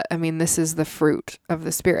 but I mean, this is the fruit of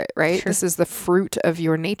the Spirit, right? Sure. This is the fruit of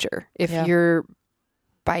your nature. If you're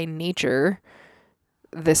by nature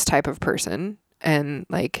this type of person, and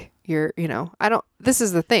you're, this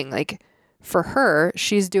is the thing, for her,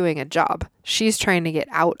 she's doing a job. She's trying to get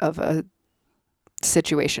out of a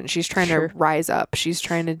situation. She's trying to rise up. She's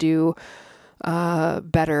trying to do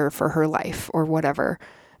better for her life or whatever.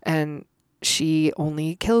 And she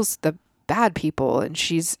only kills the bad people. And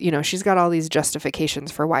she's got all these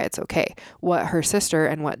justifications for why it's okay. What her sister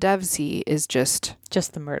and what Dev see is just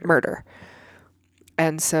the murder.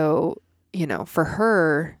 And so, for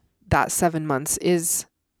her, that 7 months is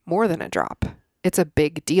more than a drop. It's a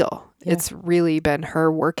big deal. Yeah. It's really been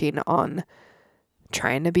her working on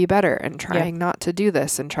trying to be better and trying not to do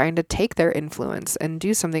this and trying to take their influence and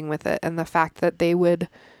do something with it. And the fact that they would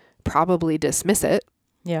probably dismiss it.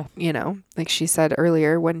 Yeah. Like she said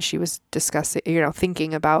earlier when she was discussing,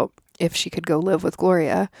 thinking about if she could go live with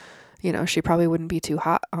Gloria, she probably wouldn't be too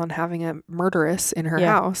hot on having a murderess in her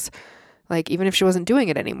house. Even if she wasn't doing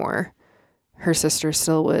it anymore, her sister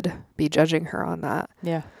still would be judging her on that.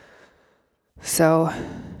 Yeah. So,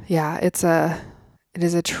 yeah, it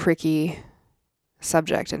is a tricky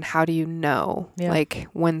subject. And how do you know,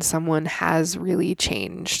 when someone has really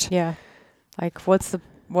changed? Yeah. What's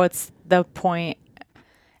the point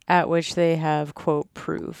at which they have, quote,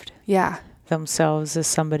 proved themselves as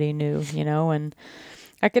somebody new, and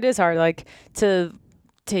it is hard, to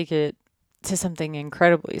take it to something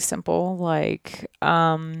incredibly simple. I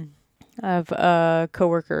have a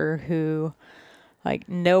coworker who,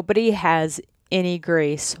 nobody has any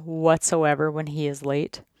grace whatsoever when he is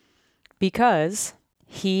late, because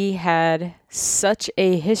he had such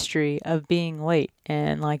a history of being late.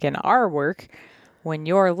 And in our work, when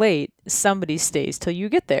you're late, somebody stays till you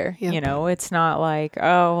get there. Yep. You know, it's not like,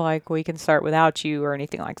 oh, like we can start without you or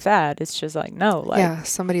anything like that. It's just like, no, like, yeah,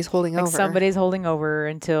 somebody's holding like over. somebody's holding over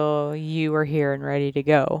until you are here and ready to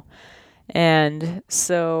go. And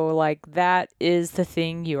so like that is the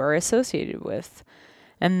thing you are associated with.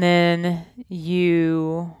 And then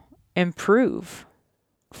you improve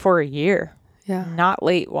for a year. Yeah. Not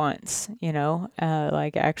late once, you know,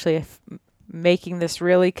 like actually making this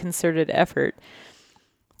really concerted effort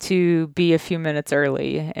to be a few minutes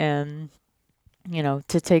early and, you know,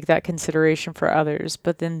 to take that consideration for others.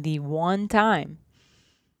 But then the one time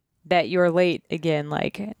that you're late again,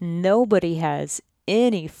 like nobody has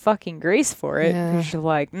any fucking grace for it. Yeah. Because you're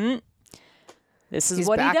like, this is He's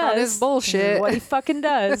what he back does. on his bullshit. This is what he fucking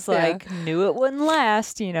does. Yeah. Like, knew it wouldn't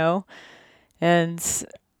last, you know. And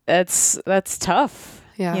that's tough.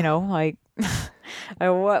 Yeah. You know, like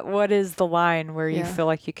what is the line where you Yeah. feel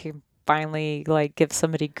like you can finally like give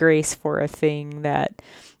somebody grace for a thing that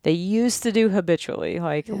they used to do habitually,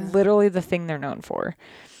 like literally the thing they're known for.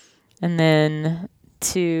 And then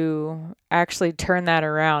to actually turn that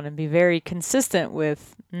around and be very consistent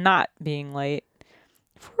with not being late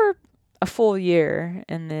for a full year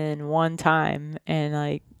and then one time and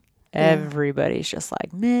like everybody's just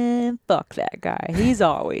like, man, fuck that guy. He's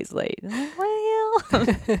always late. I'm like,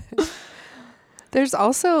 well, There's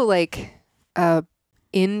also like a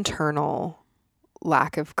internal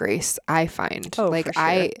lack of grace, I find. Oh, like for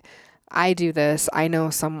sure. I do this. I know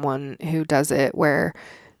someone who does it where,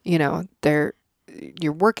 you know,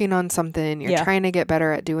 you're working on something, you're trying to get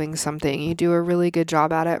better at doing something. You do a really good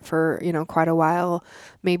job at it for, you know, quite a while.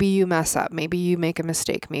 Maybe you mess up, maybe you make a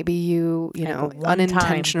mistake, maybe you know,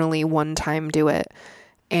 unintentionally one time do it.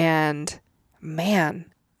 And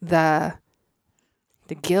man, the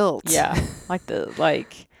guilt. Yeah. Like the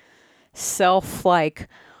self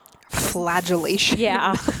flagellation.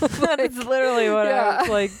 Yeah. That's literally what I was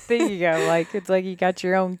like thinking of. Like it's like you got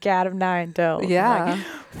your own cat of nine tails. Yeah.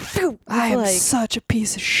 Like, I am such a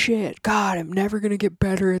piece of shit. God, I'm never going to get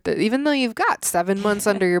better at this. Even though you've got 7 months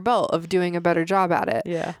under your belt of doing a better job at it.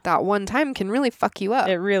 Yeah. That one time can really fuck you up.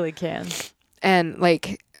 It really can. And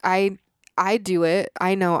like, I do it.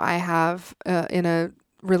 I know I have in a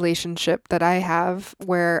relationship that I have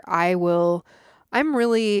where I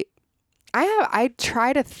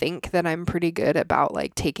try to think that I'm pretty good about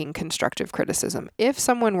like taking constructive criticism. If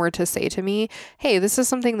someone were to say to me, hey, this is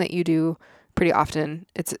something that you do pretty often,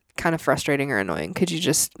 it's kind of frustrating or annoying, could you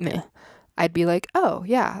just I'd be like, oh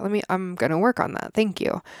yeah, I'm gonna work on that, thank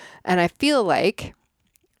you. And I feel like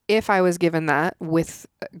if I was given that with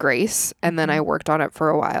grace and then I worked on it for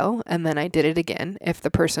a while and then I did it again, if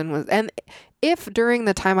the person was, and if during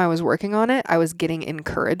the time I was working on it I was getting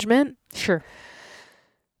encouragement, sure,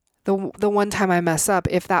 the one time I mess up,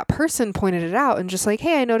 if that person pointed it out and just like,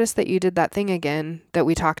 hey, I noticed that you did that thing again that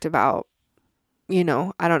we talked about, you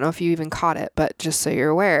know, I don't know if you even caught it, but just so you're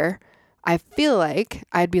aware, I feel like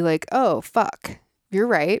I'd be like, oh, fuck, you're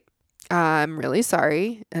right. I'm really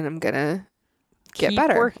sorry. And I'm going to get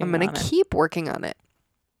better. I'm going to keep working on it.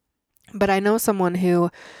 But I know someone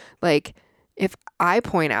who, like, if I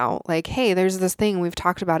point out, like, hey, there's this thing, we've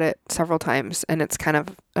talked about it several times and it's kind of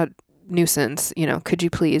a nuisance, you know, could you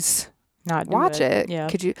please not watch it? Yeah.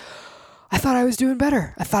 Could you? I thought I was doing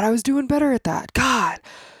better. I thought I was doing better at that. God,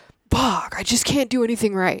 fuck, I just can't do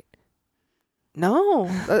anything right. No,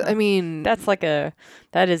 I mean, that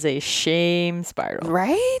is a shame spiral.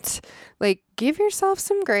 Right? Like, give yourself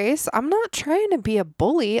some grace. I'm not trying to be a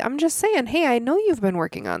bully. I'm just saying, hey, I know you've been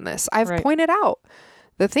working on this. I've pointed out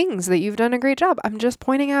the things that you've done a great job. I'm just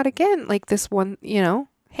pointing out again, like this one, you know,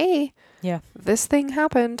 hey, this thing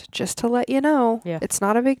happened, just to let you know. Yeah. It's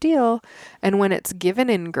not a big deal. And when it's given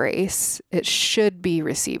in grace, it should be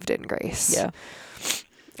received in grace. Yeah.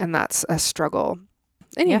 And that's a struggle.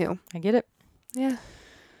 Anywho. I get it. Yeah.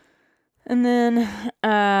 And then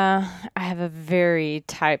I have a very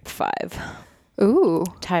type 5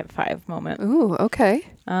 moment. Ooh, okay.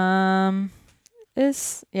 I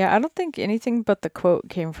don't think anything but the quote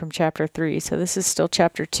came from chapter 3, so this is still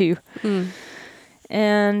chapter 2.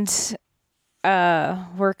 And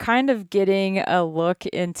we're kind of getting a look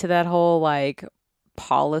into that whole like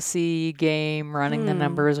policy game, running the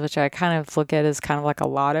numbers, which I kind of look at as kind of like a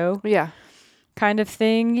lotto. Yeah. Kind of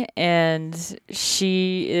thing. And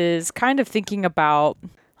she is kind of thinking about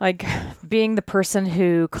like being the person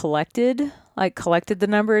who collected the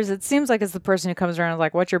numbers. It seems like it's the person who comes around and is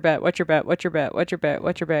like, what's your bet? What's your bet? What's your bet? What's your bet?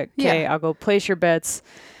 What's your bet? Okay, I'll go place your bets.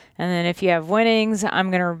 And then if you have winnings,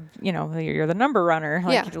 I'm going to, you know, you're the number runner.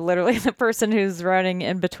 Like you're literally the person who's running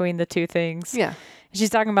in between the two things. Yeah. She's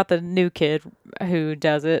talking about the new kid who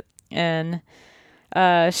does it. And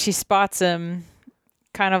she spots him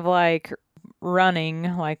kind of like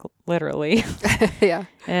running, like literally. Yeah.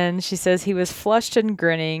 And she says he was flushed and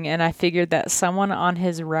grinning, and I figured that someone on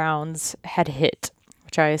his rounds had hit,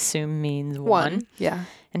 which I assume means one. Yeah.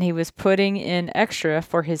 And he was putting in extra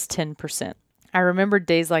for his 10%. I remember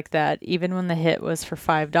days like that, even when the hit was for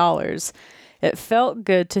 $5. It felt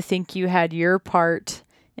good to think you had your part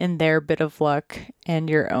in their bit of luck and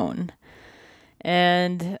your own.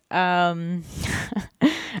 And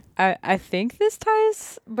I think this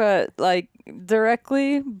ties, but like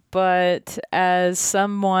directly, but as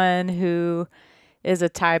someone who is a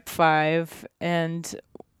type 5, and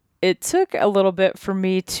it took a little bit for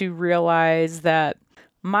me to realize that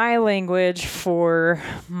my language for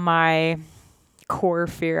my core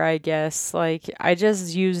fear, I guess, like I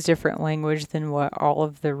just use different language than what all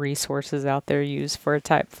of the resources out there use for a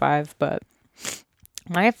type 5, but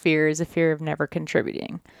my fear is a fear of never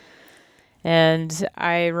contributing. And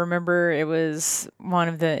I remember it was one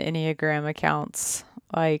of the Enneagram accounts.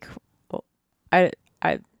 Like, I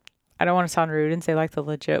don't want to sound rude and say like the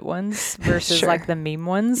legit ones versus Sure. like the meme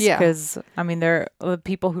ones. Yeah. Because I mean, the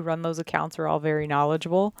people who run those accounts are all very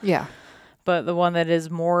knowledgeable. Yeah. But the one that is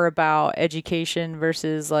more about education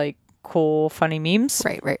versus like cool, funny memes.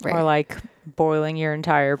 Right. Or like boiling your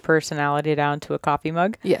entire personality down to a coffee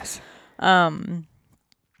mug. Yes.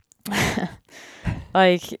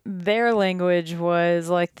 Like their language was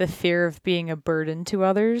like the fear of being a burden to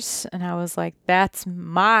others. And I was like, that's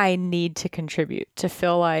my need to contribute, to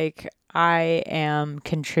feel like I am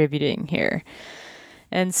contributing here.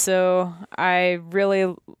 And so I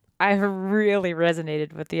really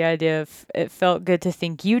resonated with the idea of it felt good to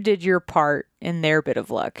think you did your part in their bit of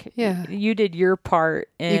luck. Yeah. You did your part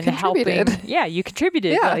in helping. Yeah, you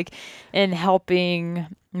contributed. Yeah. Like in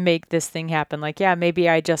helping make this thing happen. Like, yeah, maybe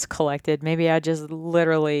I just collected. Maybe I just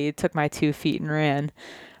literally took my 2 feet and ran.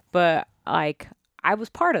 But like I was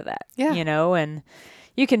part of that. Yeah. You know, and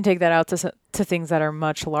you can take that out to things that are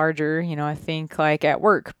much larger. You know, I think like at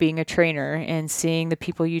work, being a trainer and seeing the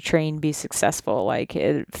people you train be successful, like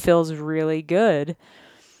it feels really good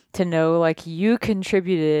to know like you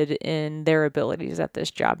contributed in their abilities at this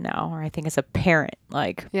job now. Or I think as a parent,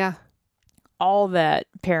 like Yeah. all that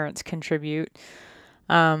parents contribute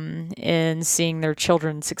in seeing their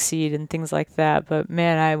children succeed and things like that. But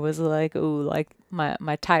man, I was like, ooh, like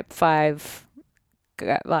my type 5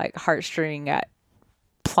 got, like heartstring got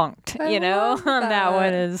plunked, I you know. love That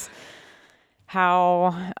one that. is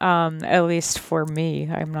how at least for me,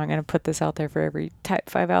 I'm not going to put this out there for every type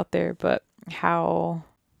 5 out there, but how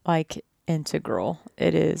like integral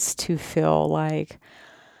it is to feel like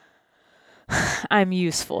I'm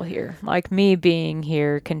useful here. Like me being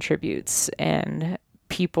here contributes, and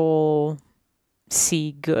people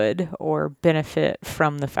see good or benefit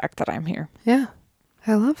from the fact that I'm here. Yeah.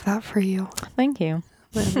 I love that for you. Thank you.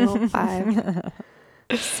 My little 5.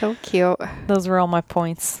 So cute. Those were all my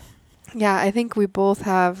points. Yeah, I think we both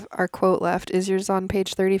have our quote left. Is yours on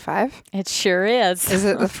page 35? It sure is. Is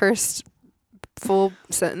it the first full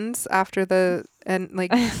sentence after the and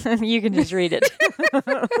like You can just read it.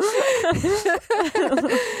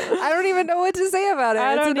 I don't even know what to say about it.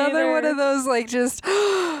 I It's don't another one either. of those like just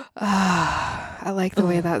I like the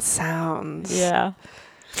way that sounds. Yeah.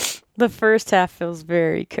 The first half feels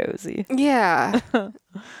very cozy. Yeah.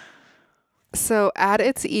 So at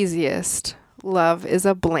its easiest, love is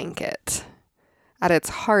a blanket. At its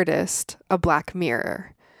hardest, a black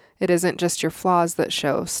mirror. It isn't just your flaws that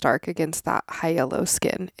show stark against that high yellow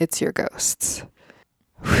skin. It's your ghosts.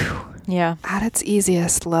 Whew. Yeah. At its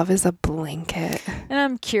easiest, love is a blanket. And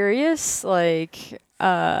I'm curious, like,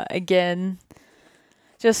 again,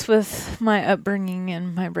 just with my upbringing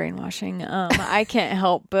and my brainwashing, I can't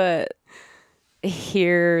help but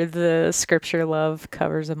hear the scripture love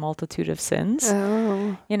covers a multitude of sins,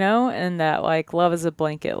 Oh. you know, and that like love is a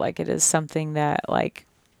blanket, like it is something that like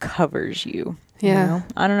covers you. Yeah. You know?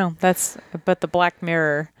 I don't know. But the Black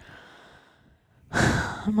Mirror,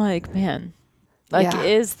 I'm like, man, like,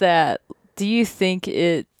 Yeah. do you think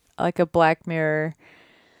it, like a black mirror,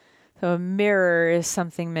 so a mirror is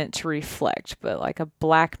something meant to reflect, but like a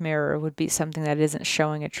black mirror would be something that isn't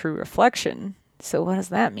showing a true reflection. So what does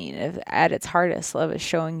that mean? If at its hardest, love is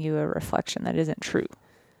showing you a reflection that isn't true.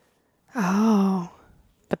 Oh.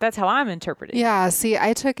 But that's how I'm interpreting it. Yeah, see,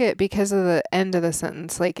 I took it because of the end of the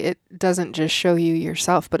sentence. Like, it doesn't just show you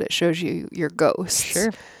yourself, but it shows you your ghosts.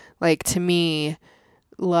 Sure. Like, to me,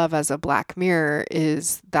 love as a black mirror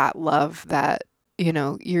is that love that, you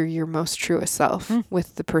know, you're your most truest self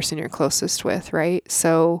with the person you're closest with, right?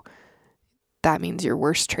 So that means your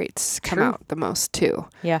worst traits come True. out the most too.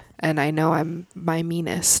 Yeah. And I know I'm my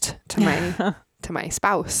meanest to my to my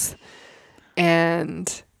spouse.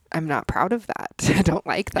 And I'm not proud of that. I don't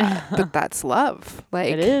like that. But that's love.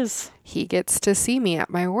 Like, It is. he gets to see me at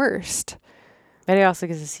my worst. But he also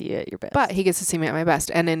gets to see you at your best. But he gets to see me at my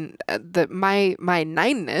best. And in my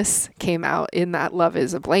 9-ness came out in that love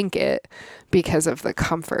is a blanket because of the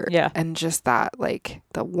comfort. Yeah. And just that, like,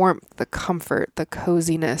 the warmth, the comfort, the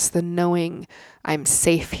coziness, the knowing I'm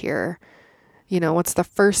safe here. You know, what's the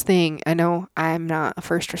first thing? I know I'm not a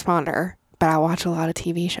first responder, but I watch a lot of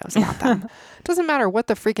TV shows about them. It doesn't matter what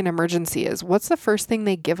the freaking emergency is. What's the first thing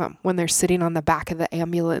they give them when they're sitting on the back of the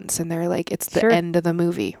ambulance and they're like, it's the Sure. end of the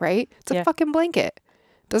movie, right? It's a fucking blanket.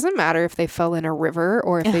 Doesn't matter if they fell in a river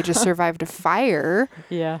or if they just survived a fire.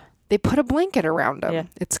 Yeah. They put a blanket around them. Yeah.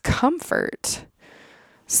 It's comfort.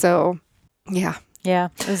 So, yeah. Yeah.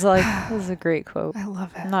 This is a great quote. I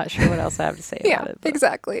love it. I'm not sure what else I have to say Yeah, about it. But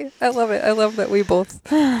exactly. I love it. I love that we both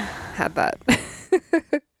had that.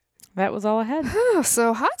 that was all I had. Oh,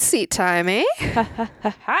 so hot seat time, eh?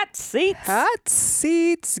 Hot seats. Hot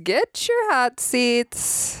seats. Get your hot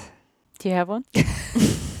seats. Do you have one?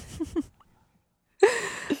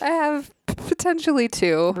 I have potentially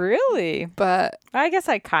 2, Really? but I guess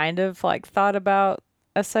I kind of like thought about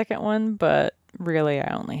a second one, but really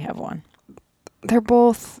I only have one. they're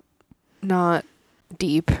both not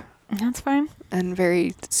deep That's fine. and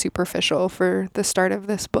very superficial for the start of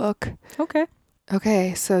this book. Okay.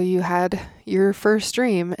 Okay, so you had your first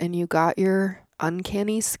dream and you got your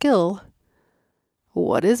uncanny skill.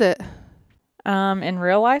 What is it? In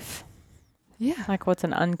real life? Yeah. Like what's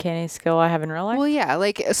an uncanny skill I have in real life? Well, yeah,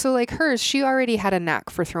 like, so like hers, she already had a knack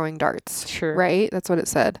for throwing darts. Sure. Right? That's what it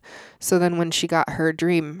said. So then when she got her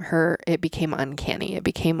dream, it became uncanny. It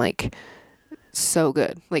became like so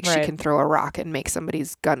good. Like she Right. can throw a rock and make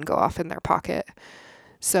somebody's gun go off in their pocket.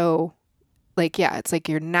 So like, yeah, it's like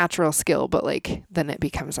your natural skill, but like then it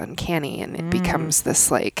becomes uncanny and it becomes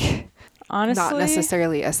this like Honestly, not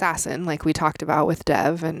necessarily assassin like we talked about with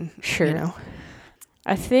Dev and Sure. you know.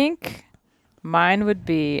 I think mine would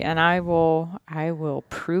be, and I will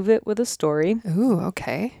prove it with a story. Ooh,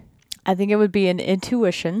 okay. I think it would be an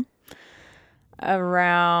intuition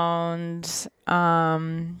around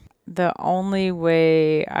the only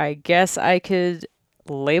way I guess I could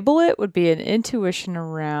label it would be an intuition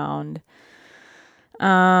around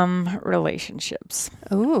relationships.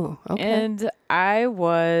 Ooh, okay. And I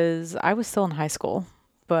was still in high school,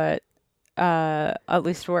 but at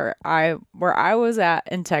least where I was at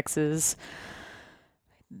in Texas,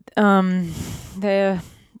 they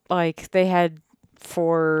had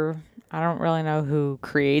 4, I don't really know who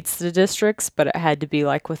creates the districts, but it had to be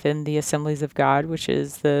like within the Assemblies of God, which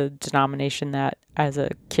is the denomination that as a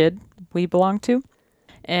kid we belonged to.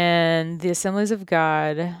 And the Assemblies of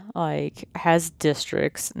God like has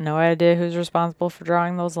districts. No idea who's responsible for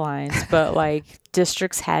drawing those lines, but like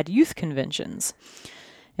districts had youth conventions.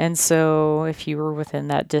 And so if you were within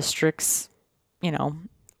that district's,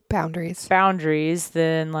 Boundaries.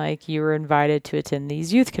 then like you were invited to attend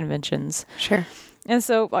these youth conventions. Sure. And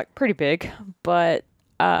so like pretty big, but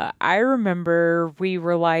I remember we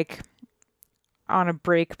were like on a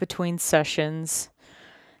break between sessions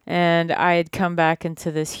and I had come back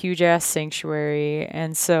into this huge ass sanctuary.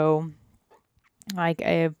 And so like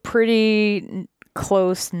a pretty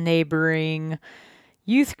close neighboring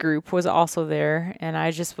youth group was also there. And I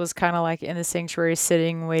just was kind of like in the sanctuary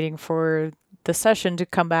sitting, waiting for the session to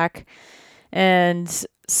come back. And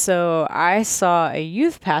so I saw a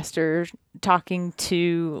youth pastor talking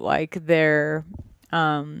to like their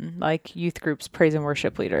like youth group's praise and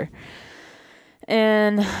worship leader.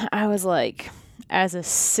 And I was like, as a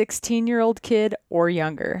 16-year-old kid or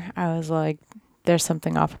younger, I was like, there's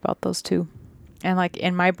something off about those two. And like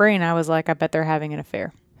in my brain, I was like, I bet they're having an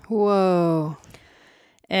affair. Whoa.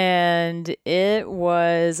 And it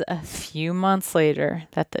was a few months later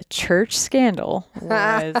that the church scandal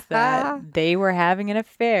was that they were having an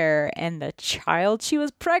affair and the child she was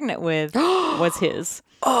pregnant with was his.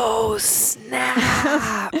 Oh,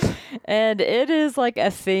 snap. And it is like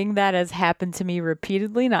a thing that has happened to me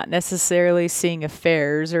repeatedly, not necessarily seeing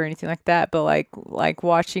affairs or anything like that, but like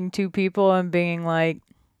watching two people and being like,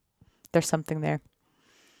 there's something there.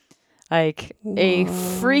 Like a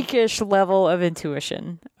freakish level of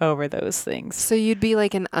intuition over those things. So you'd be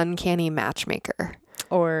like an uncanny matchmaker.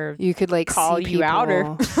 Or You could like call see you out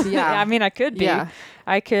or yeah. I mean I could be. Yeah.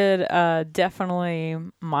 I could definitely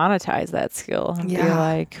monetize that skill and be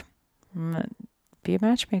like be a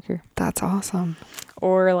matchmaker. That's awesome.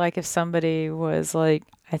 Or like if somebody was like,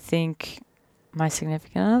 I think my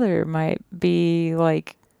significant other might be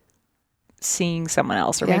like seeing someone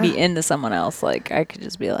else or maybe into someone else, like I could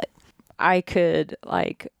just be like, I could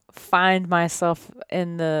like find myself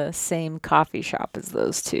in the same coffee shop as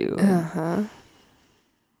those two. Uh-huh.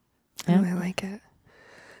 Yeah. Oh, I like it.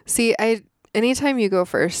 See, anytime you go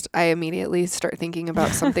first, I immediately start thinking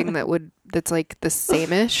about something that's like the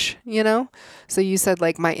same-ish, you know? So you said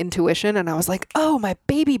like my intuition, and I was like, oh, my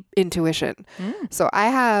baby intuition. So I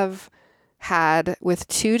have had with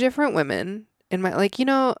 2 different women in my, like, you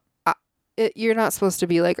know, you're not supposed to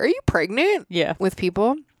be like, are you pregnant? Yeah. With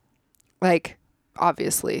people. Like,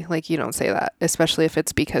 obviously, like you don't say that, especially if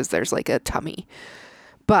it's because there's like a tummy.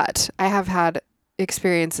 But I have had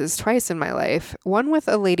experiences twice in my life. One with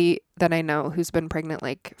a lady that I know who's been pregnant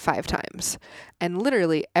like 5 times. And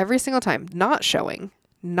literally every single time, not showing,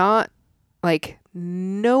 not like,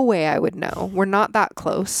 no way I would know. We're not that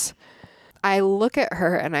close. I look at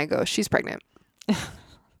her and I go, she's pregnant.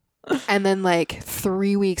 And then like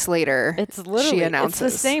 3 weeks later, It's literally, she announces.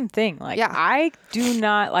 it's the same thing. Like, Yeah. I do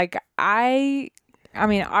not, like, I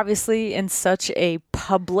mean, obviously in such a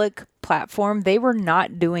public platform, they were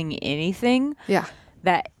not doing anything Yeah.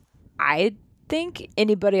 that I think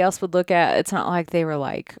anybody else would look at. It's not like they were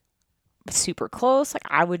like super close. Like,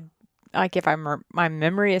 I would, like, if my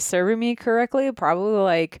memory is serving me correctly, probably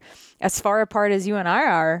like as far apart as you and I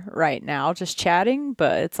are right now, just chatting.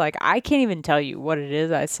 But it's like, I can't even tell you what it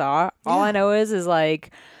is I saw. All I know is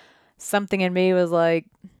like something in me was like,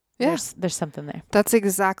 there's something there. That's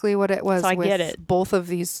exactly what it was. So I with get it. Both of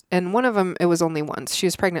these, and one of them, it was only once. She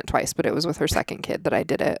was pregnant twice, but it was with her second kid that I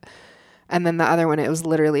did it. And then the other one, it was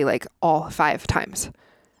literally like all 5 times.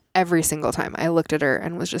 Every single time I looked at her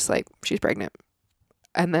and was just like, she's pregnant.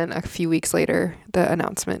 And then a few weeks later, the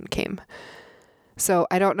announcement came. So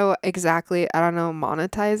I don't know exactly, I don't know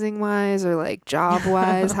monetizing wise or like job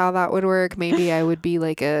wise how that would work. Maybe I would be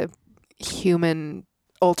like a human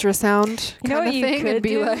ultrasound kind of thing and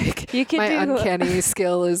be like, my uncanny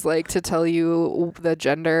skill is like to tell you the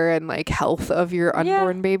gender and like health of your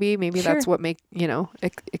unborn baby. Maybe that's what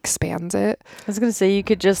expands it. I was gonna say, you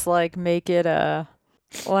could just like make it a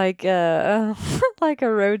like a like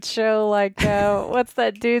a road show, like what's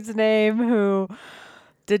that dude's name who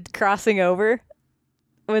did Crossing Over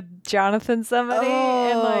with Jonathan somebody?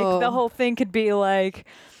 And like the whole thing could be like,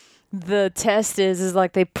 the test is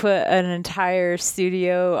like they put an entire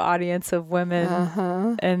studio audience of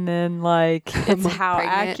women, and then like it's how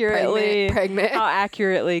pregnant. How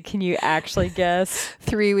accurately can you actually guess?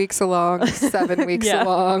 3 weeks along, 7 weeks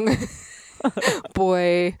along.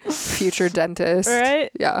 Boy, future dentist. Right?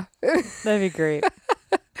 Yeah. That'd be great.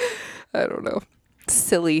 I don't know.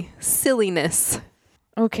 Silliness.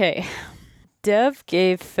 Okay. Dev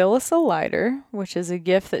gave Phyllis a lighter, which is a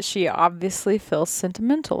gift that she obviously feels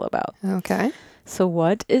sentimental about. Okay. So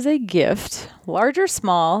what is a gift, large or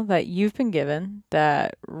small, that you've been given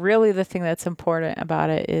that really the thing that's important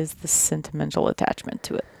about it is the sentimental attachment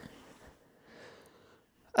to it?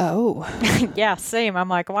 Oh. Yeah, same. I'm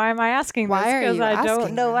like, why am I asking this? Why are Because you I don't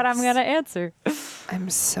asking know what I'm this? going to answer.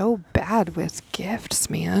 I'm so bad with gifts,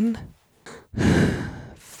 man.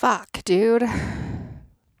 Fuck, dude.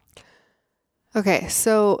 Okay,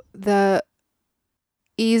 so the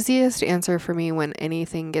easiest answer for me when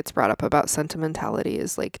anything gets brought up about sentimentality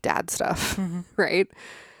is like dad stuff, right?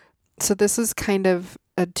 So this is kind of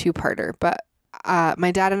a 2-parter, but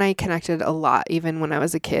my dad and I connected a lot even when I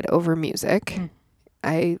was a kid over music.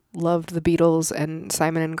 I loved the Beatles and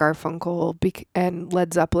Simon and Garfunkel and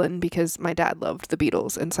Led Zeppelin because my dad loved the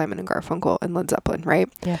Beatles and Simon and Garfunkel and Led Zeppelin, right?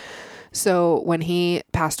 Yeah. So when he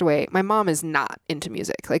passed away, my mom is not into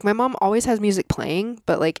music. Like, my mom always has music playing,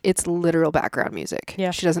 but like it's literal background music.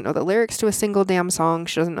 Yeah. She doesn't know the lyrics to a single damn song.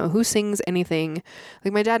 She doesn't know who sings anything.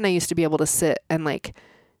 Like, my dad and I used to be able to sit and like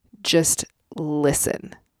just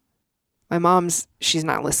listen. My mom's, she's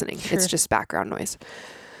not listening. Sure. It's just background noise.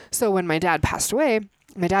 So when my dad passed away,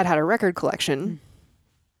 my dad had a record collection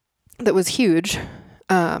that was huge.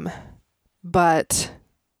 But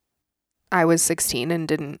I was 16 and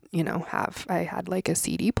didn't, I had like a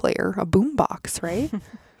CD player, a boombox, right?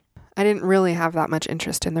 I didn't really have that much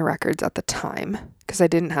interest in the records at the time because I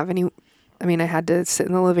didn't have any. I mean, I had to sit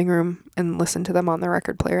in the living room and listen to them on the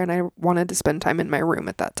record player, and I wanted to spend time in my room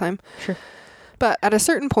at that time. Sure. But at a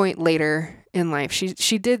certain point later in life,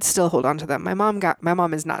 she did still hold on to them. My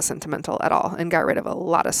mom is not sentimental at all and got rid of a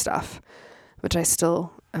lot of stuff, which I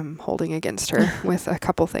still am holding against her with a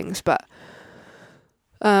couple things. But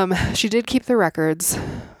she did keep the records,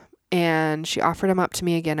 and she offered them up to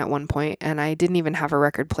me again at one point, and I didn't even have a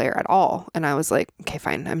record player at all. And I was like, okay,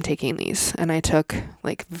 fine, I'm taking these. And I took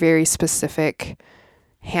like very specific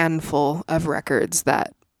handful of records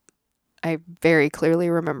that I very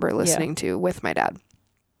clearly remember listening to with my dad,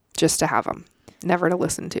 just to have them, never to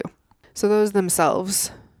listen to. So those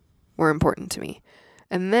themselves were important to me.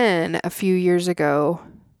 And then a few years ago,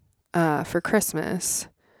 for Christmas,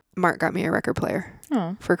 Mark got me a record player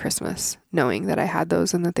for Christmas, knowing that I had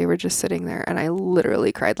those and that they were just sitting there. And I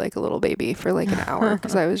literally cried like a little baby for like an hour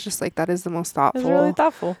because I was just like, that is the most thoughtful. It was really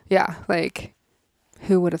thoughtful. Yeah, like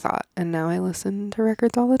who would have thought? And now I listen to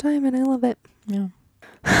records all the time and I love it. Yeah.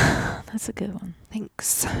 That's a good one.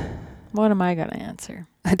 Thanks. What am I going to answer?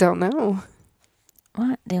 I don't know.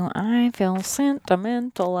 What do I feel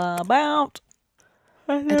sentimental about?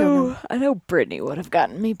 I don't know. I know Brittany would have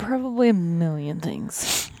gotten me probably a million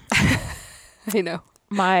things. I know.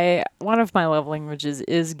 One of my love languages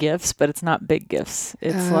is gifts, but it's not big gifts.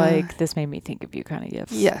 It's like, this made me think of you kind of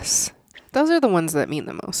gifts. Yes. Those are the ones that mean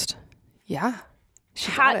the most. Yeah.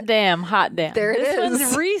 Hot damn. There it is. This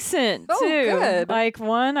one's recent too. Oh, good. Like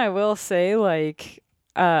one, I will say, like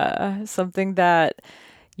something that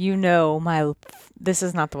this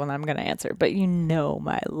is not the one I'm going to answer, but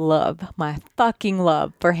my fucking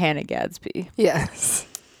love for Hannah Gadsby. Yes.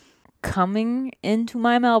 Coming into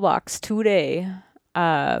my mailbox today,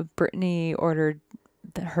 Brittany ordered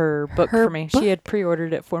her book for me. She had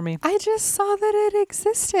pre-ordered it for me. I just saw that it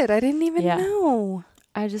existed. I didn't even know.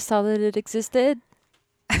 I just saw that it existed.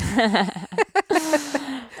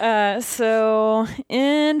 So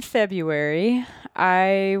in February,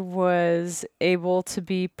 I was able to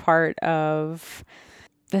be part of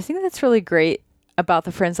the thing that's really great about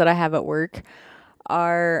the friends that I have at work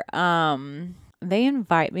are they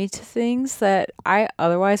invite me to things that I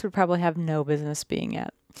otherwise would probably have no business being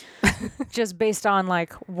at. Just based on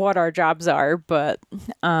like what our jobs are. But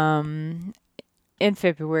in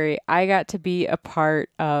February, I got to be a part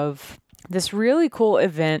of this really cool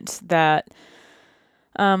event that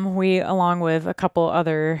we, along with a couple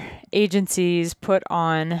other agencies, put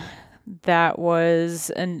on that was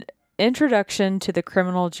an introduction to the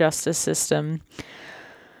criminal justice system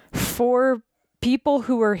for people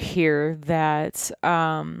who are here that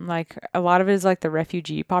like a lot of it is like the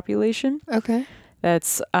refugee population. Okay.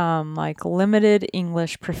 That's like limited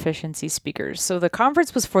English proficiency speakers. So the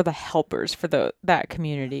conference was for the helpers for that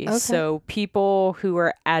community. Okay. So people who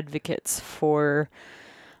are advocates for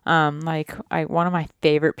one of my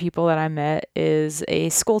favorite people that I met is a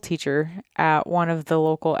school teacher at one of the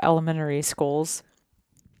local elementary schools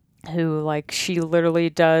who like she literally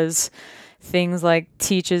does things like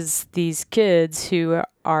teaches these kids who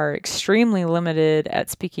are extremely limited at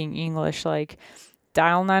speaking English, like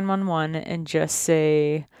dial 911 and just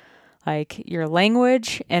say like your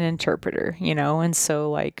language and interpreter, and so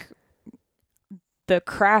like the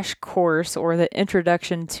crash course or the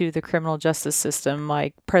introduction to the criminal justice system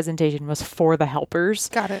like presentation was for the helpers.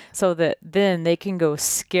 Got it. So that then they can go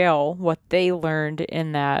scale what they learned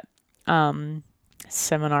in that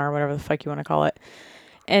seminar, whatever the fuck you want to call it,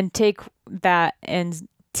 and take that and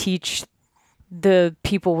teach the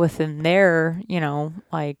people within their,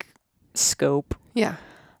 like scope. Yeah.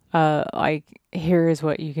 Like, here is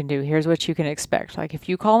what you can do. Here's what you can expect. Like, if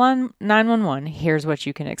you call on 911, here's what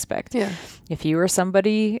you can expect. Yeah. If you or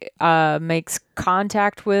somebody makes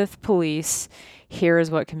contact with police, here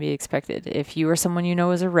is what can be expected. If you or someone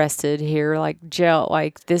is arrested, here, like jail,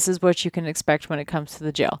 like this is what you can expect when it comes to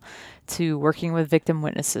the jail. To working with victim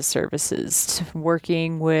witnesses services, to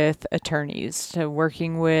working with attorneys, to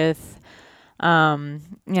working with,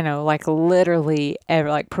 like literally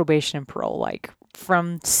like probation and parole, like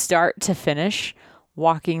from start to finish,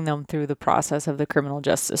 walking them through the process of the criminal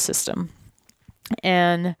justice system.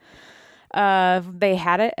 And they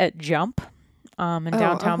had it at Jump in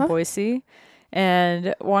downtown Boise.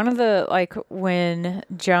 And one of the, like, when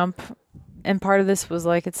Jump, and part of this was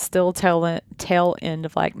like it's still tail end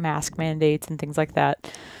of like mask mandates and things like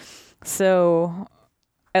that. So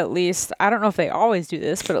at least, I don't know if they always do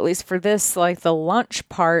this, but at least for this, like the lunch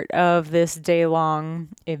part of this day-long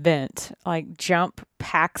event, like Jump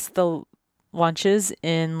packs the lunches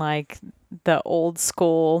in like the old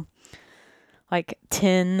school, like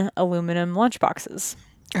tin aluminum lunch boxes.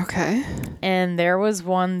 Okay. And there was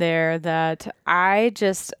one there that I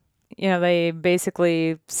just, they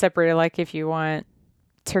basically separated, like if you want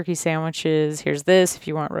turkey sandwiches, here's this. If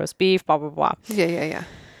you want roast beef, blah, blah, blah. Yeah.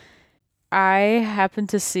 I happened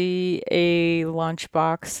to see a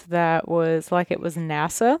lunchbox that was like it was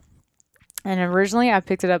NASA. And originally I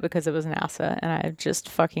picked it up because it was NASA and I just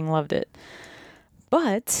fucking loved it.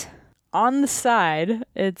 But on the side,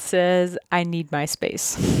 it says, I need my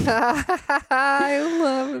space. I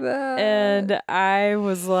love that. And I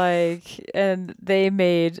was like, and they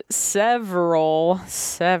made several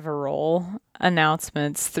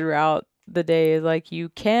announcements throughout the day. Like, you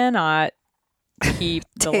cannot keep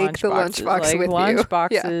the lunch boxes. Lunchbox like with lunch you.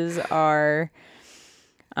 boxes are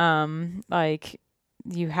Like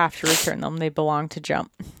you have to return them. They belong to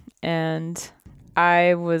Jump. And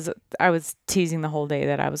I was teasing the whole day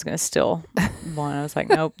that I was going to steal one. I was like,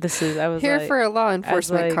 nope, I was Here like, for a law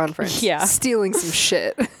enforcement conference. Yeah. Stealing some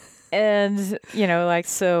shit. And, like,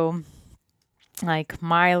 so, like,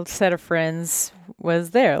 my set of friends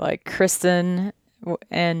was there. Like, Kristen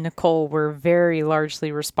and Nicole were very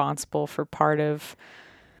largely responsible for part of,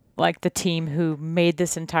 like, the team who made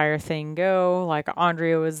this entire thing go. Like,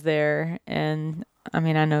 Andrea was there, and I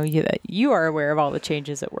mean, I know that you are aware of all the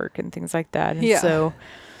changes at work and things like that. And so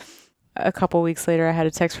a couple weeks later, I had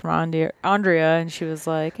a text from Andrea, and she was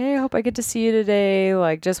like, hey, I hope I get to see you today.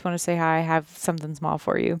 Like, just want to say hi. I have something small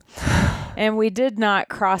for you. And we did not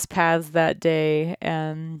cross paths that day.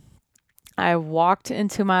 And I walked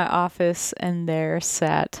into my office, and there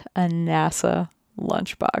sat a NASA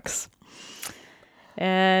lunchbox.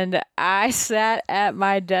 And I sat at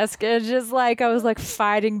my desk and just like, I was like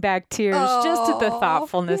fighting back tears just at the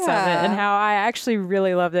thoughtfulness of it and how I actually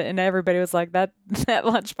really loved it. And everybody was like, that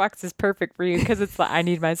lunchbox is perfect for you because it's like, I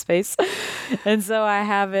need my space. And so I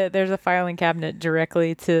have it, there's a filing cabinet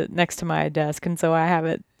directly next to my desk. And so I have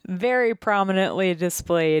it very prominently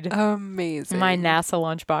displayed. Amazing. My NASA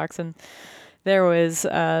lunchbox. And there was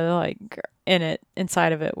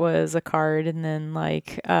inside of it was a card, and then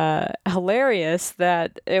hilarious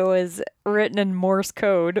that it was written in Morse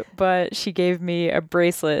code, but she gave me a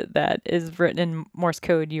bracelet that is written in Morse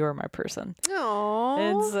code, you are my person. Aww.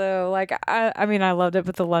 And so I mean, I loved it,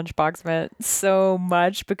 but the lunchbox meant so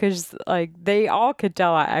much because like they all could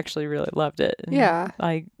tell I actually really loved it. And,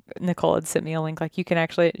 like Nicole had sent me a link, like you can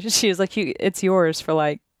actually, she was like, it's yours for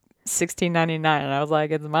like $16.99, and I was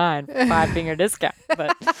like, it's mine, $5 discount.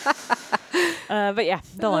 But yeah,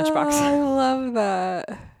 the lunchbox. I love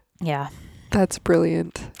that. Yeah, that's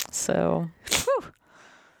brilliant. So,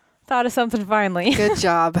 thought of something finally. Good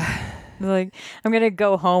job. Like, I'm gonna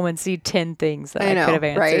go home and see 10 things that I could have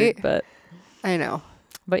answered, right? But I know.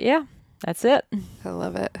 But yeah, that's it. I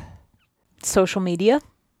love it. Social media.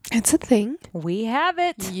 It's a thing. We have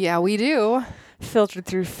it. Yeah, we do. Filtered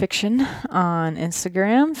Through Fiction on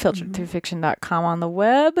Instagram, filteredthroughfiction.com on the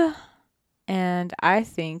web. And I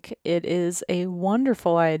think it is a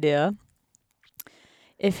wonderful idea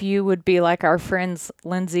if you would be like our friends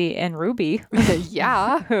Lindsay and Ruby.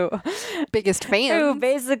 Yeah. who biggest fans. Who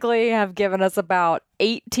basically have given us about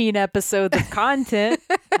 18 episodes of content.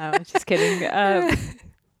 I'm just kidding.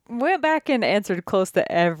 Went back and answered close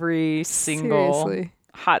to every single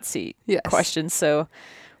hot seat question. So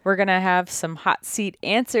we're going to have some hot seat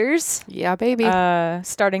answers. Yeah, baby.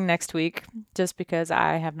 Starting next week, just because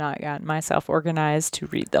I have not gotten myself organized to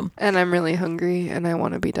read them. And I'm really hungry and I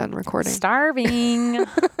want to be done recording. Starving.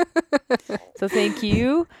 So thank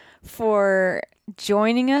you for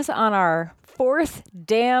joining us on our 4th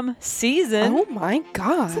damn season. Oh my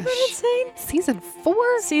gosh. Isn't that insane? Season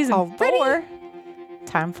 4? Season already? 4.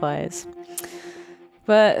 Time flies.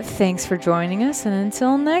 But thanks for joining us, and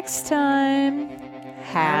until next time,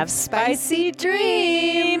 have spicy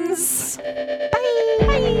dreams. Bye.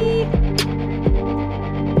 Bye.